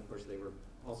job, and of course they were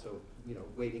also, you know,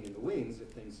 waiting in the wings if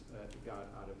things got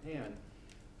out of hand.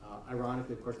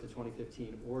 Ironically, of course, the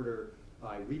 2015 order,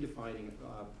 by redefining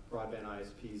broadband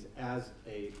ISPs as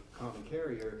a common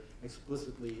carrier,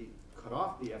 explicitly cut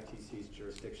off the FTC's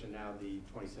jurisdiction. Now the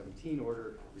 2017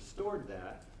 order restored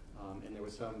that, and there were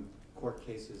some court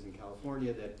cases in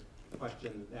California that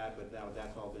questioned that, but now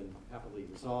that's all been happily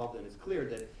resolved, and it's clear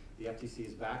that the FTC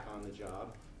is back on the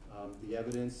job. The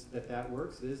evidence that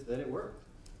works is that it worked.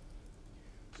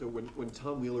 So when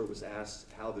Tom Wheeler was asked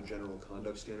how the general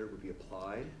conduct standard would be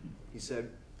applied, he said,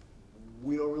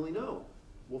 we don't really know.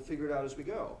 We'll figure it out as we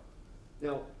go.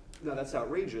 Now that's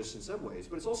outrageous in some ways,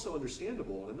 but it's also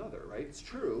understandable in another, right? It's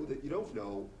true that you don't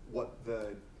know what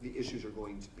the issues are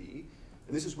going to be.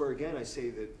 And this is where, again, I say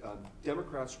that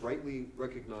Democrats rightly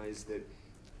recognize that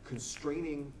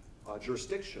constraining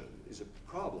jurisdiction is a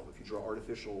problem if you draw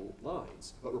artificial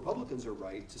lines. But Republicans are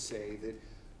right to say that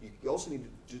you also need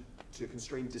to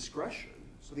constrain discretion,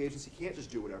 so the agency can't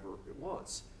just do whatever it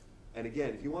wants. And again,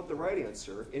 if you want the right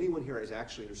answer, if anyone here is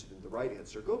actually interested in the right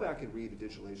answer, go back and read the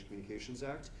Digital Age Communications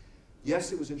Act.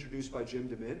 Yes, it was introduced by Jim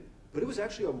DeMint, but it was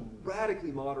actually a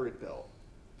radically moderate bill.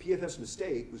 PFF's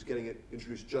mistake was getting it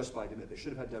introduced just by DeMint. They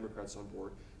should have had Democrats on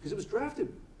board, because it was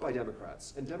drafted by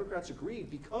Democrats, and Democrats agreed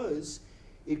because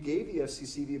it gave the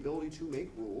FCC the ability to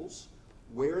make rules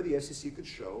where the FCC could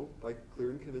show, by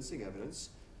clear and convincing evidence,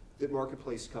 that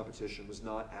marketplace competition was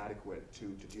not adequate to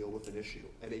deal with an issue.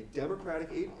 And a Democratic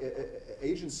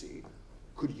agency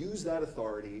could use that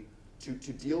authority to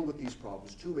deal with these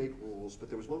problems, to make rules, but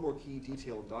there was one more key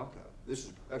detail in DACA. This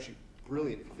is actually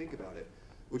brilliant if you think about it,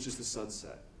 which is the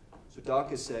sunset. So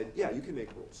DACA said, yeah, you can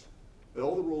make rules, but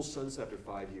all the rules sunset after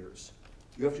 5 years.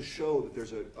 You have to show that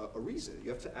there's a reason. You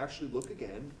have to actually look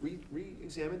again,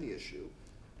 re-examine the issue,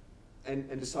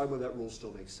 and decide whether that rule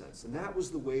still makes sense. And that was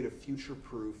the way to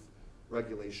future-proof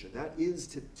regulation. That is,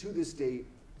 to this date,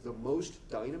 the most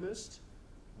dynamist,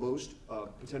 most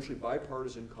potentially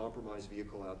bipartisan compromise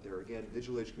vehicle out there. Again,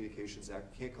 Digital Age Communications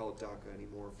Act, can't call it DACA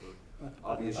anymore for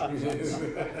obvious reasons,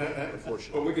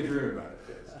 unfortunately. Well, we could dream about it,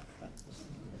 yes.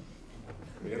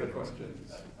 Any other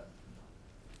questions?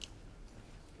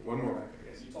 One more back,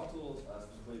 I guess. You talked a little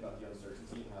specifically about the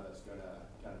uncertainty and how that's going to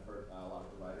kind of hurt a lot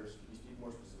of providers. Can you speak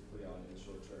more specifically on in the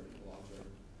short term and the long term?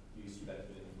 Do you see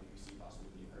benefiting and do you see possibly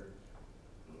being hurt?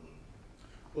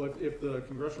 Well, if the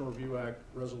Congressional Review Act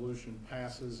resolution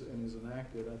passes and is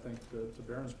enacted, I think to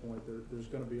Baron's point, there's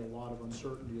going to be a lot of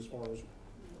uncertainty as far as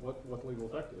what the legal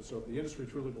effect is. So if the industry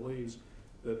truly believes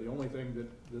that the only thing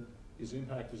that is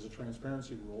impacted is a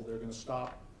transparency rule, they're going to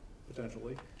stop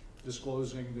potentially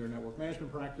disclosing their network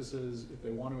management practices. If they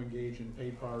want to engage in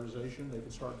paid prioritization, they can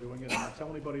start doing it and not tell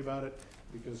anybody about it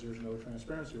because there's no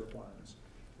transparency requirements.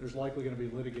 There's likely going to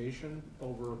be litigation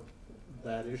over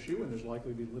that issue, and there's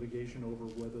likely to be litigation over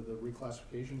whether the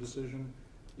reclassification decision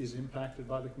is impacted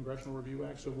by the Congressional Review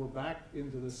Act. So we're back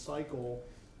into this cycle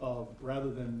of,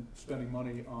 rather than spending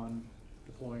money on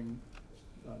deploying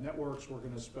networks, we're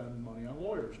going to spend money on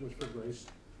lawyers, which for Grace,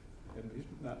 and it's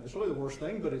not necessarily the worst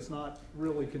thing, but it's not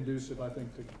really conducive, I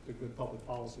think, to good public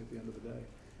policy at the end of the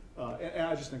day. And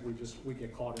I just think we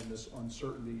get caught in this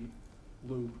uncertainty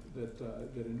loop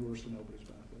that endures to nobody's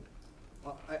benefit.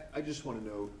 I just want to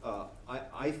note,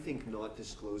 I think not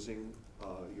disclosing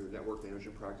your network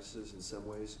management practices in some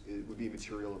ways would be a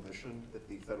material omission that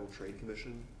the Federal Trade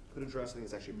Commission could address. I think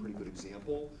it's actually a pretty good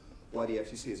example why the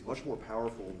FCC is much more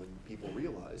powerful than people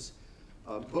realize.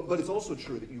 But it's also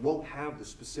true that you won't have the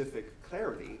specific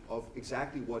clarity of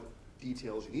exactly what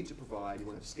details you need to provide. You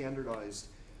won't have standardized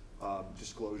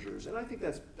disclosures, and I think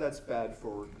that's bad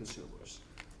for consumers.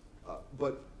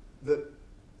 But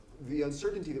the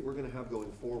uncertainty that we're going to have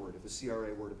going forward if the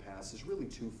CRA were to pass is really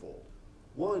twofold.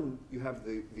 One, you have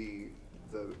the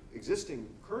existing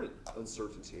current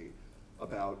uncertainty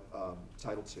about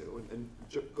Title II, and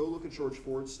go look at George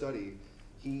Ford's study.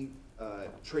 He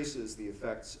traces the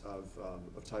effects of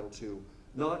Title II,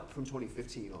 not from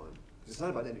 2015 on, because it's not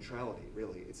about net neutrality,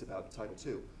 really, it's about Title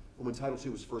II, when Title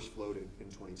II was first floated in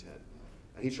 2010.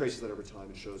 And he traces that over time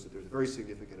and shows that there's a very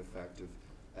significant effect of,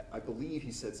 I believe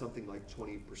he said something like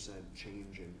 20%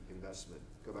 change in investment.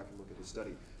 Go back and look at his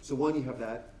study. So one, you have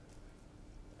that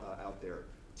out there.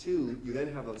 Two, you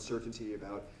then have uncertainty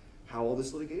about how all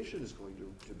this litigation is going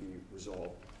to be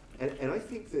resolved. And I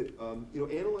think that,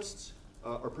 analysts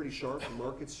are pretty sharp, and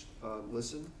markets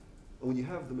listen. And when you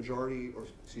have the majority, or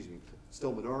excuse me,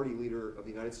 still minority leader of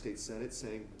the United States Senate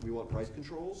saying we want price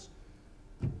controls,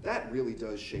 that really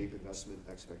does shape investment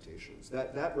expectations.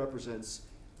 That represents,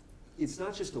 it's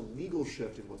not just a legal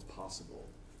shift in what's possible,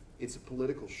 it's a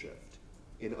political shift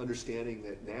in understanding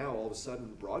that now all of a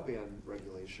sudden broadband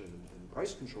regulation and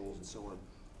price controls and so on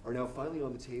are now finally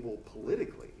on the table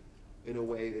politically in a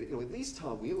way that, at least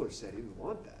Tom Wheeler said he didn't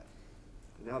want that.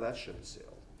 Now that ship has sailed.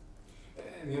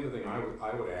 And the other thing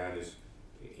I would add is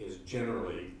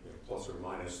generally, plus or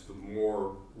minus, the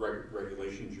more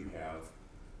regulations you have,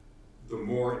 the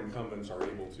more incumbents are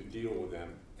able to deal with them,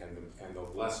 and the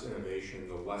less innovation,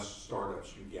 the less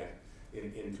startups you get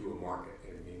into a market.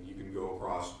 I mean, you can go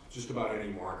across just about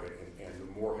any market, and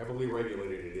the more heavily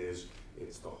regulated it is,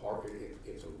 it's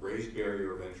a raised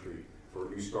barrier of entry for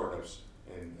new startups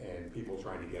and people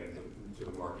trying to get into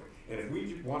the market. And if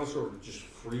we want to sort of just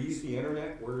freeze the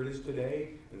internet where it is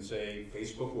today and say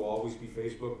Facebook will always be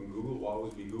Facebook and Google will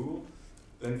always be Google,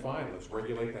 then fine, let's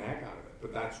regulate the heck out of it.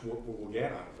 But that's what we'll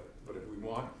get out of it. But if we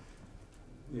want,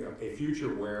 a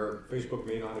future where Facebook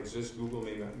may not exist, Google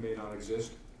may not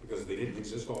exist because they didn't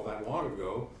exist all that long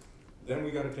ago, then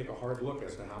we got to take a hard look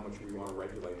as to how much we want to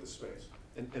regulate the space.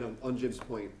 And on Jim's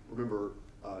point, remember,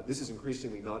 this is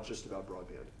increasingly not just about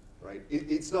broadband. Right?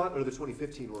 It's not under the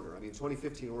 2015 order. I mean,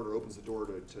 2015 order opens the door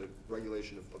to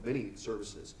regulation of many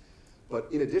services. But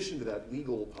in addition to that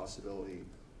legal possibility,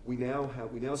 we now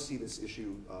see this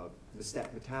issue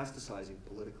metastasizing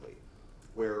politically,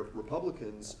 where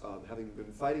Republicans, having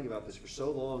been fighting about this for so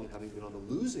long and having been on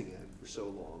the losing end for so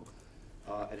long,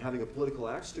 and having a political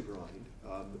axe to grind,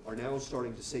 are now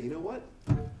starting to say, you know what?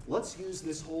 Let's use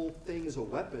this whole thing as a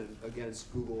weapon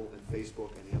against Google and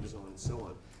Facebook and Amazon and so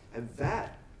on. And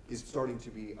that is starting to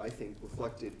be, I think,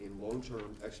 reflected in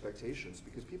long-term expectations,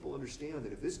 because people understand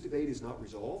that if this debate is not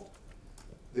resolved,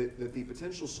 that the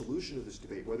potential solution of this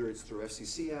debate, whether it's through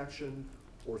FCC action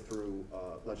or through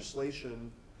legislation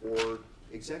or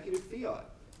executive fiat,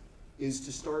 is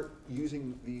to start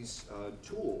using these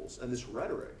tools and this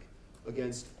rhetoric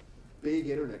against big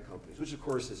internet companies, which of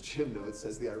course, as Jim notes,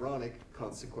 has the ironic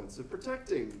consequence of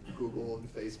protecting Google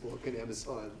and Facebook and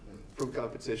Amazon from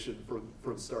competition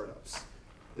from startups.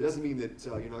 That doesn't mean that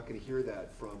you're not going to hear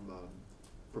that from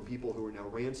people who are now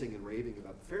ranting and raving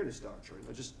about the fairness doctrine.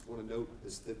 I just want to note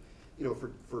this, that, you know,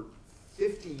 for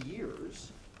 50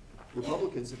 years,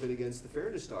 Republicans have been against the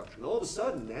fairness doctrine. All of a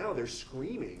sudden, now they're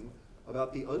screaming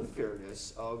about the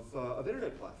unfairness of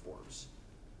internet platforms,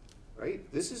 right?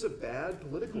 This is a bad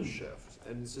political shift,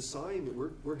 and it's a sign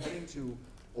that we're heading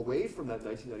away from that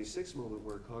 1996 moment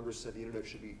where Congress said the internet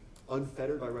should be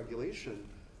unfettered by regulation,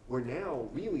 where now,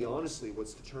 really honestly,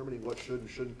 what's determining what should and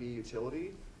shouldn't be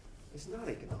utility is not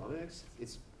economics,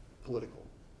 it's political.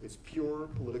 It's pure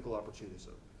political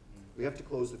opportunism. We have to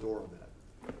close the door on that.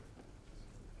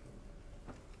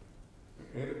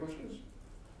 Any other questions?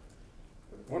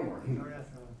 One more.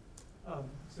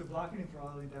 So blocking and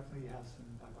throttling definitely has some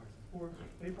bipartisan support.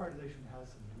 Bipartisan has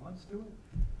some nuance to it.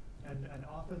 And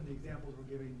often the examples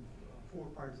we're giving for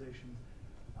prioritization,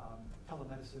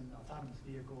 telemedicine, autonomous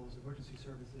vehicles, emergency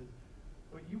services,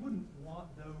 but you wouldn't want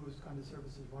those kind of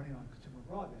services running on consumer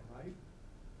broadband, right?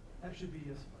 That should be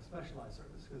a specialized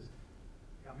service, because,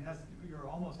 I mean, you're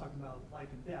almost talking about life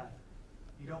and death.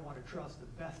 You don't want to trust the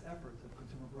best efforts of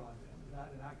consumer broadband. Is that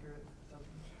an accurate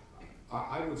assessment?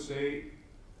 I would say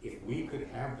if we could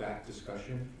have that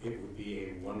discussion, it would be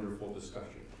a wonderful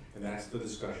discussion. And that's the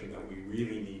discussion that we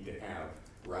really need to have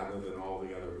rather than all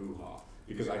the other hoo-ha.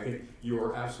 Because I think you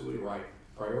are absolutely right.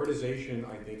 Prioritization,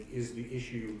 I think, is the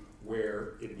issue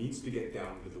where it needs to get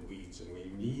down to the weeds, and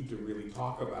we need to really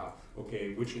talk about,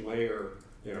 okay, which layer,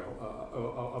 you know,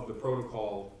 of the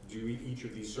protocol do each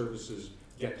of these services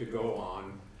get to go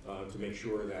on to make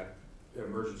sure that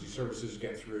emergency services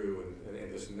get through,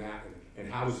 and this and that,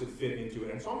 and how does it fit into it?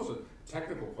 And it's almost a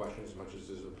technical question as much as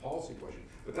it is a policy question,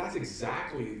 but that's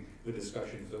exactly the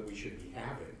discussions that we should be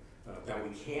having, that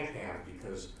we can't have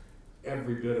because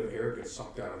every bit of air gets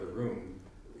sucked out of the room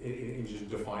in just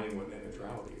defining what net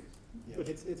neutrality is. Yeah. But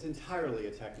it's entirely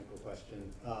a technical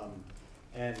question,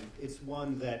 and it's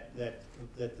one that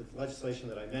the legislation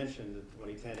that I mentioned, the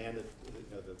 2010 and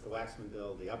the Waxman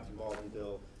bill, the Upton-Baldwin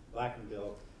bill, Blackman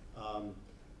bill,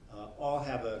 all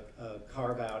have a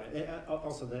carve out, and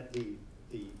also that the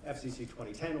FCC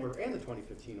 2010 order and the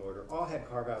 2015 order all had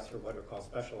carve outs for what are called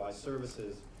specialized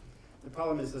services. The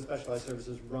problem is the specialized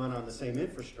services run on the same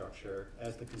infrastructure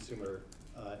as the consumer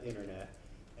internet.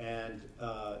 And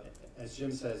as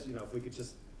Jim says, you know, if we could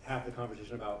just have the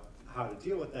conversation about how to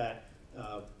deal with that,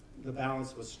 the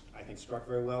balance was, I think, struck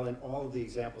very well in all of the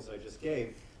examples I just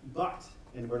gave. But,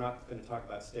 and we're not going to talk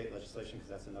about state legislation because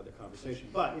that's another conversation,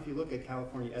 but if you look at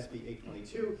California SB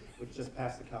 822, which just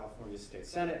passed the California State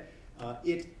Senate,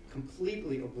 it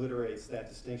completely obliterates that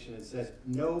distinction and says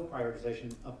no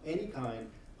prioritization of any kind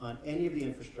on any of the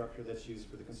infrastructure that's used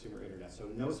for the consumer internet. So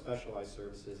no specialized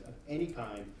services of any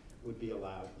kind would be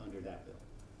allowed under that bill.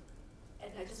 And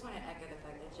I just want to echo the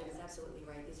fact that Jim is absolutely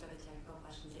right. These are the technical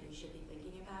questions that you should be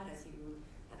thinking about as you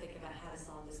think about how to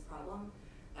solve this problem.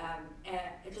 And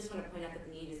I just want to point out that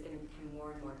the need is going to become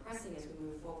more and more pressing as we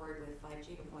move forward with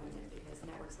 5G deployment, because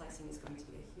network slicing is going to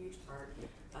be a huge part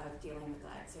of dealing with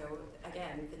that. So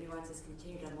again, the nuances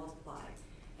continue to multiply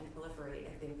and proliferate.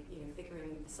 I think, you know,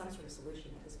 figuring some sort of solution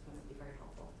at this point would be very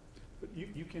helpful. But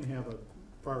you can have a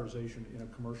prioritization in a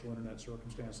commercial internet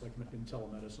circumstance like in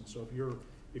telemedicine. So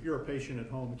if you're a patient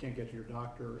at home and can't get to your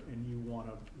doctor and you want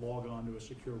to log on to a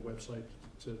secure website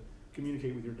to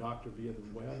communicate with your doctor via the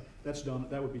web,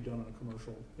 that would be done on a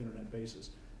commercial internet basis.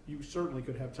 You certainly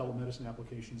could have telemedicine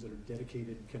applications that are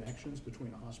dedicated connections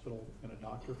between a hospital and a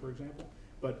doctor, for example.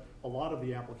 But a lot of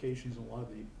the applications and a lot of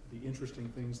the interesting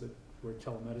things where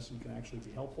telemedicine can actually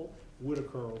be helpful would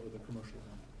occur over the commercial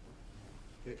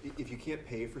internet. If you can't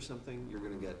pay for something, you're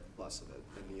going to get less of it,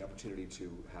 and the opportunity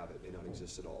to have it may not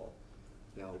exist at all.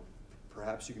 Now,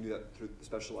 perhaps you can do that through the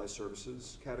specialized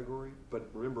services category, but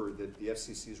remember that the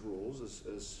FCC's rules,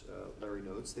 as Larry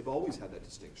notes, they've always had that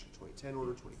distinction, 2010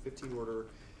 order, 2015 order,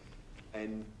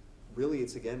 and really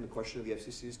it's again the question of the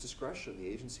FCC's discretion. The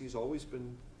agency has always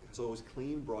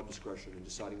claimed broad discretion in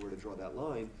deciding where to draw that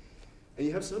line. And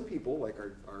you have some people, like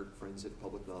our friends at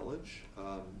Public Knowledge,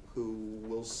 who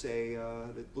will say,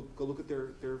 go look at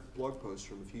their blog post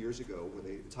from a few years ago where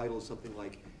the title is something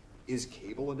like, "Is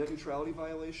cable a net neutrality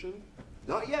violation?"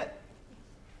 Not yet.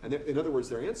 And in other words,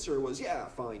 their answer was, yeah,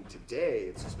 fine, today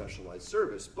it's a specialized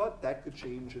service, but that could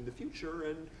change in the future,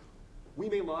 and we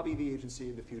may lobby the agency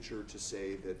in the future to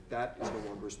say that that is no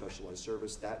longer a specialized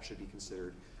service. That should be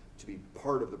considered to be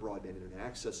part of the broadband internet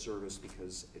access service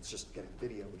because it's just getting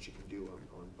video, which you can do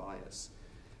on bias.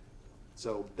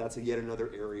 So that's yet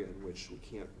another area in which we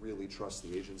can't really trust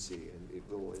the agency, and it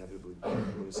will inevitably be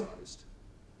politicized.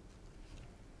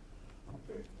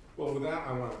 Okay. Well, with that,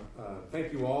 I want to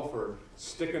thank you all for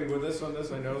sticking with us on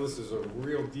this. I know this is a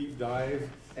real deep dive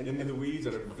into the weeds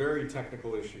and a very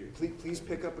technical issue. Please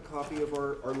pick up a copy of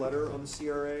our letter on the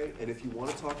CRA, and if you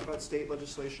want to talk about state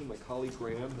legislation, my colleague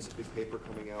Graham has a big paper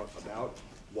coming out about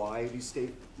why these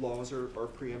state laws are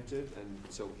preempted, and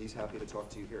so he's happy to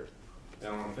talk to you here. And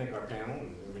I want to thank our panel,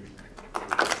 and